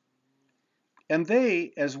 And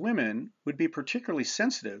they, as women, would be particularly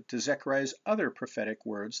sensitive to Zechariah's other prophetic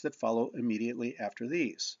words that follow immediately after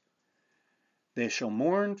these. They shall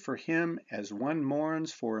mourn for him as one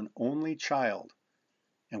mourns for an only child,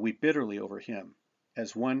 and weep bitterly over him,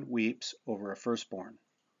 as one weeps over a firstborn.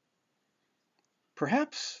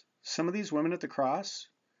 Perhaps some of these women at the cross,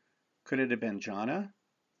 could it have been Jonna,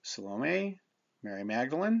 Salome, Mary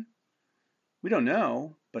Magdalene? We don't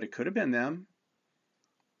know, but it could have been them.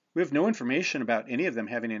 We have no information about any of them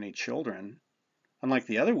having any children, unlike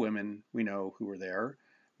the other women we know who were there,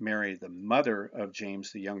 Mary, the mother of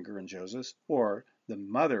James the Younger and Joseph, or the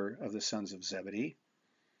mother of the sons of Zebedee.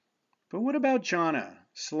 But what about Jonna,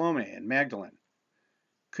 Salome, and Magdalene?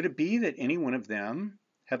 Could it be that any one of them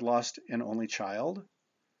had lost an only child?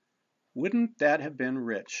 Wouldn't that have been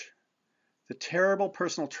rich? The terrible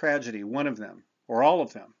personal tragedy one of them, or all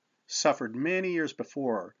of them, suffered many years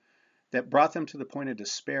before that brought them to the point of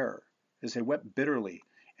despair as they wept bitterly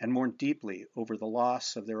and mourned deeply over the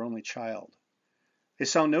loss of their only child. They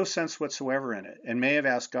saw no sense whatsoever in it and may have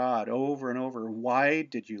asked God over and over, why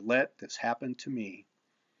did you let this happen to me?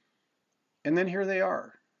 And then here they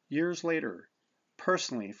are, years later,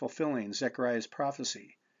 personally fulfilling Zechariah's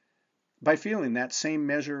prophecy by feeling that same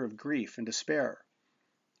measure of grief and despair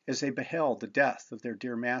as they beheld the death of their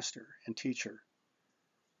dear master and teacher.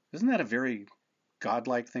 Isn't that a very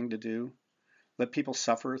godlike thing to do? Let people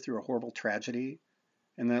suffer through a horrible tragedy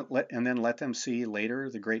and then let them see later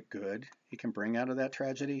the great good he can bring out of that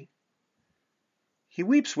tragedy? He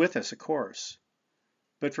weeps with us, of course,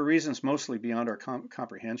 but for reasons mostly beyond our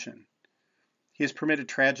comprehension. He has permitted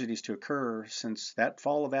tragedies to occur since that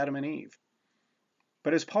fall of Adam and Eve.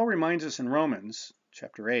 But as Paul reminds us in Romans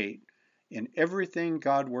chapter 8, in everything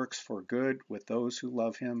God works for good with those who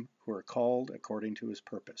love him, who are called according to his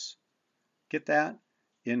purpose. Get that?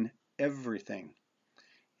 In everything.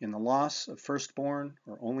 In the loss of firstborn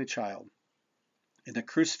or only child. In the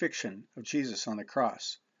crucifixion of Jesus on the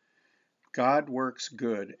cross. God works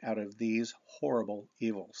good out of these horrible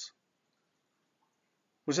evils.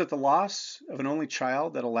 Was it the loss of an only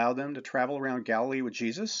child that allowed them to travel around Galilee with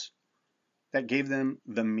Jesus? That gave them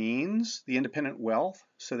the means, the independent wealth,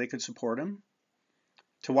 so they could support him?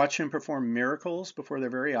 To watch him perform miracles before their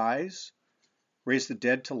very eyes? Raise the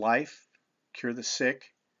dead to life? Cure the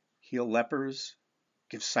sick? Heal lepers?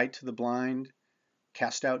 Give sight to the blind?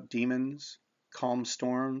 Cast out demons? calm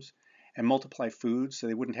storms and multiply food so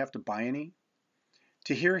they wouldn't have to buy any,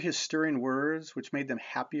 to hear his stirring words which made them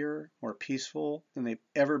happier, more peaceful than they've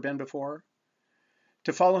ever been before,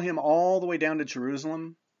 to follow him all the way down to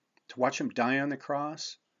Jerusalem, to watch him die on the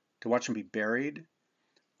cross, to watch him be buried,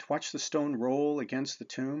 to watch the stone roll against the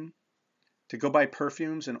tomb, to go buy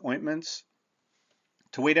perfumes and ointments,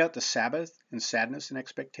 to wait out the Sabbath in sadness and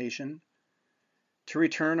expectation, to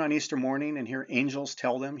return on Easter morning and hear angels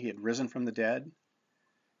tell them he had risen from the dead,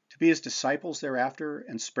 to be his disciples thereafter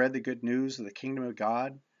and spread the good news of the kingdom of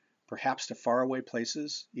God, perhaps to faraway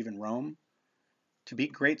places, even Rome, to be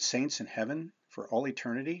great saints in heaven for all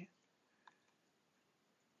eternity?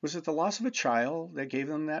 Was it the loss of a child that gave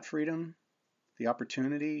them that freedom, the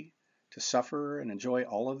opportunity to suffer and enjoy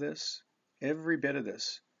all of this, every bit of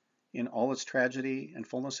this, in all its tragedy and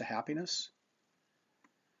fullness of happiness?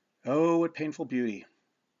 Oh, what painful beauty.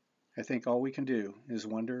 I think all we can do is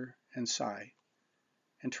wonder and sigh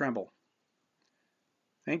and tremble.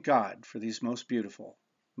 Thank God for these most beautiful,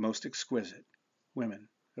 most exquisite women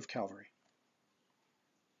of Calvary.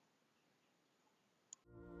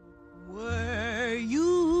 Were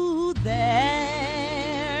you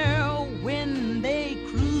there when they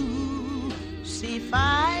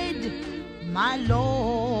crucified my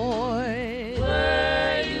Lord?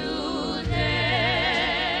 Were you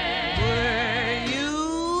there? Were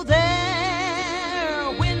you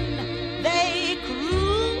there when they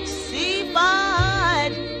crucified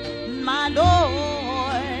my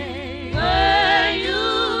Lord? Were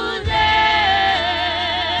you there?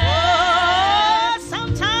 Oh,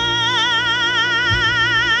 sometimes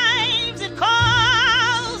it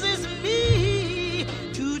causes me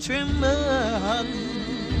to tremble,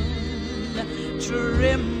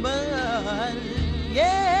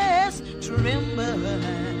 yes,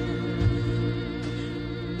 tremble.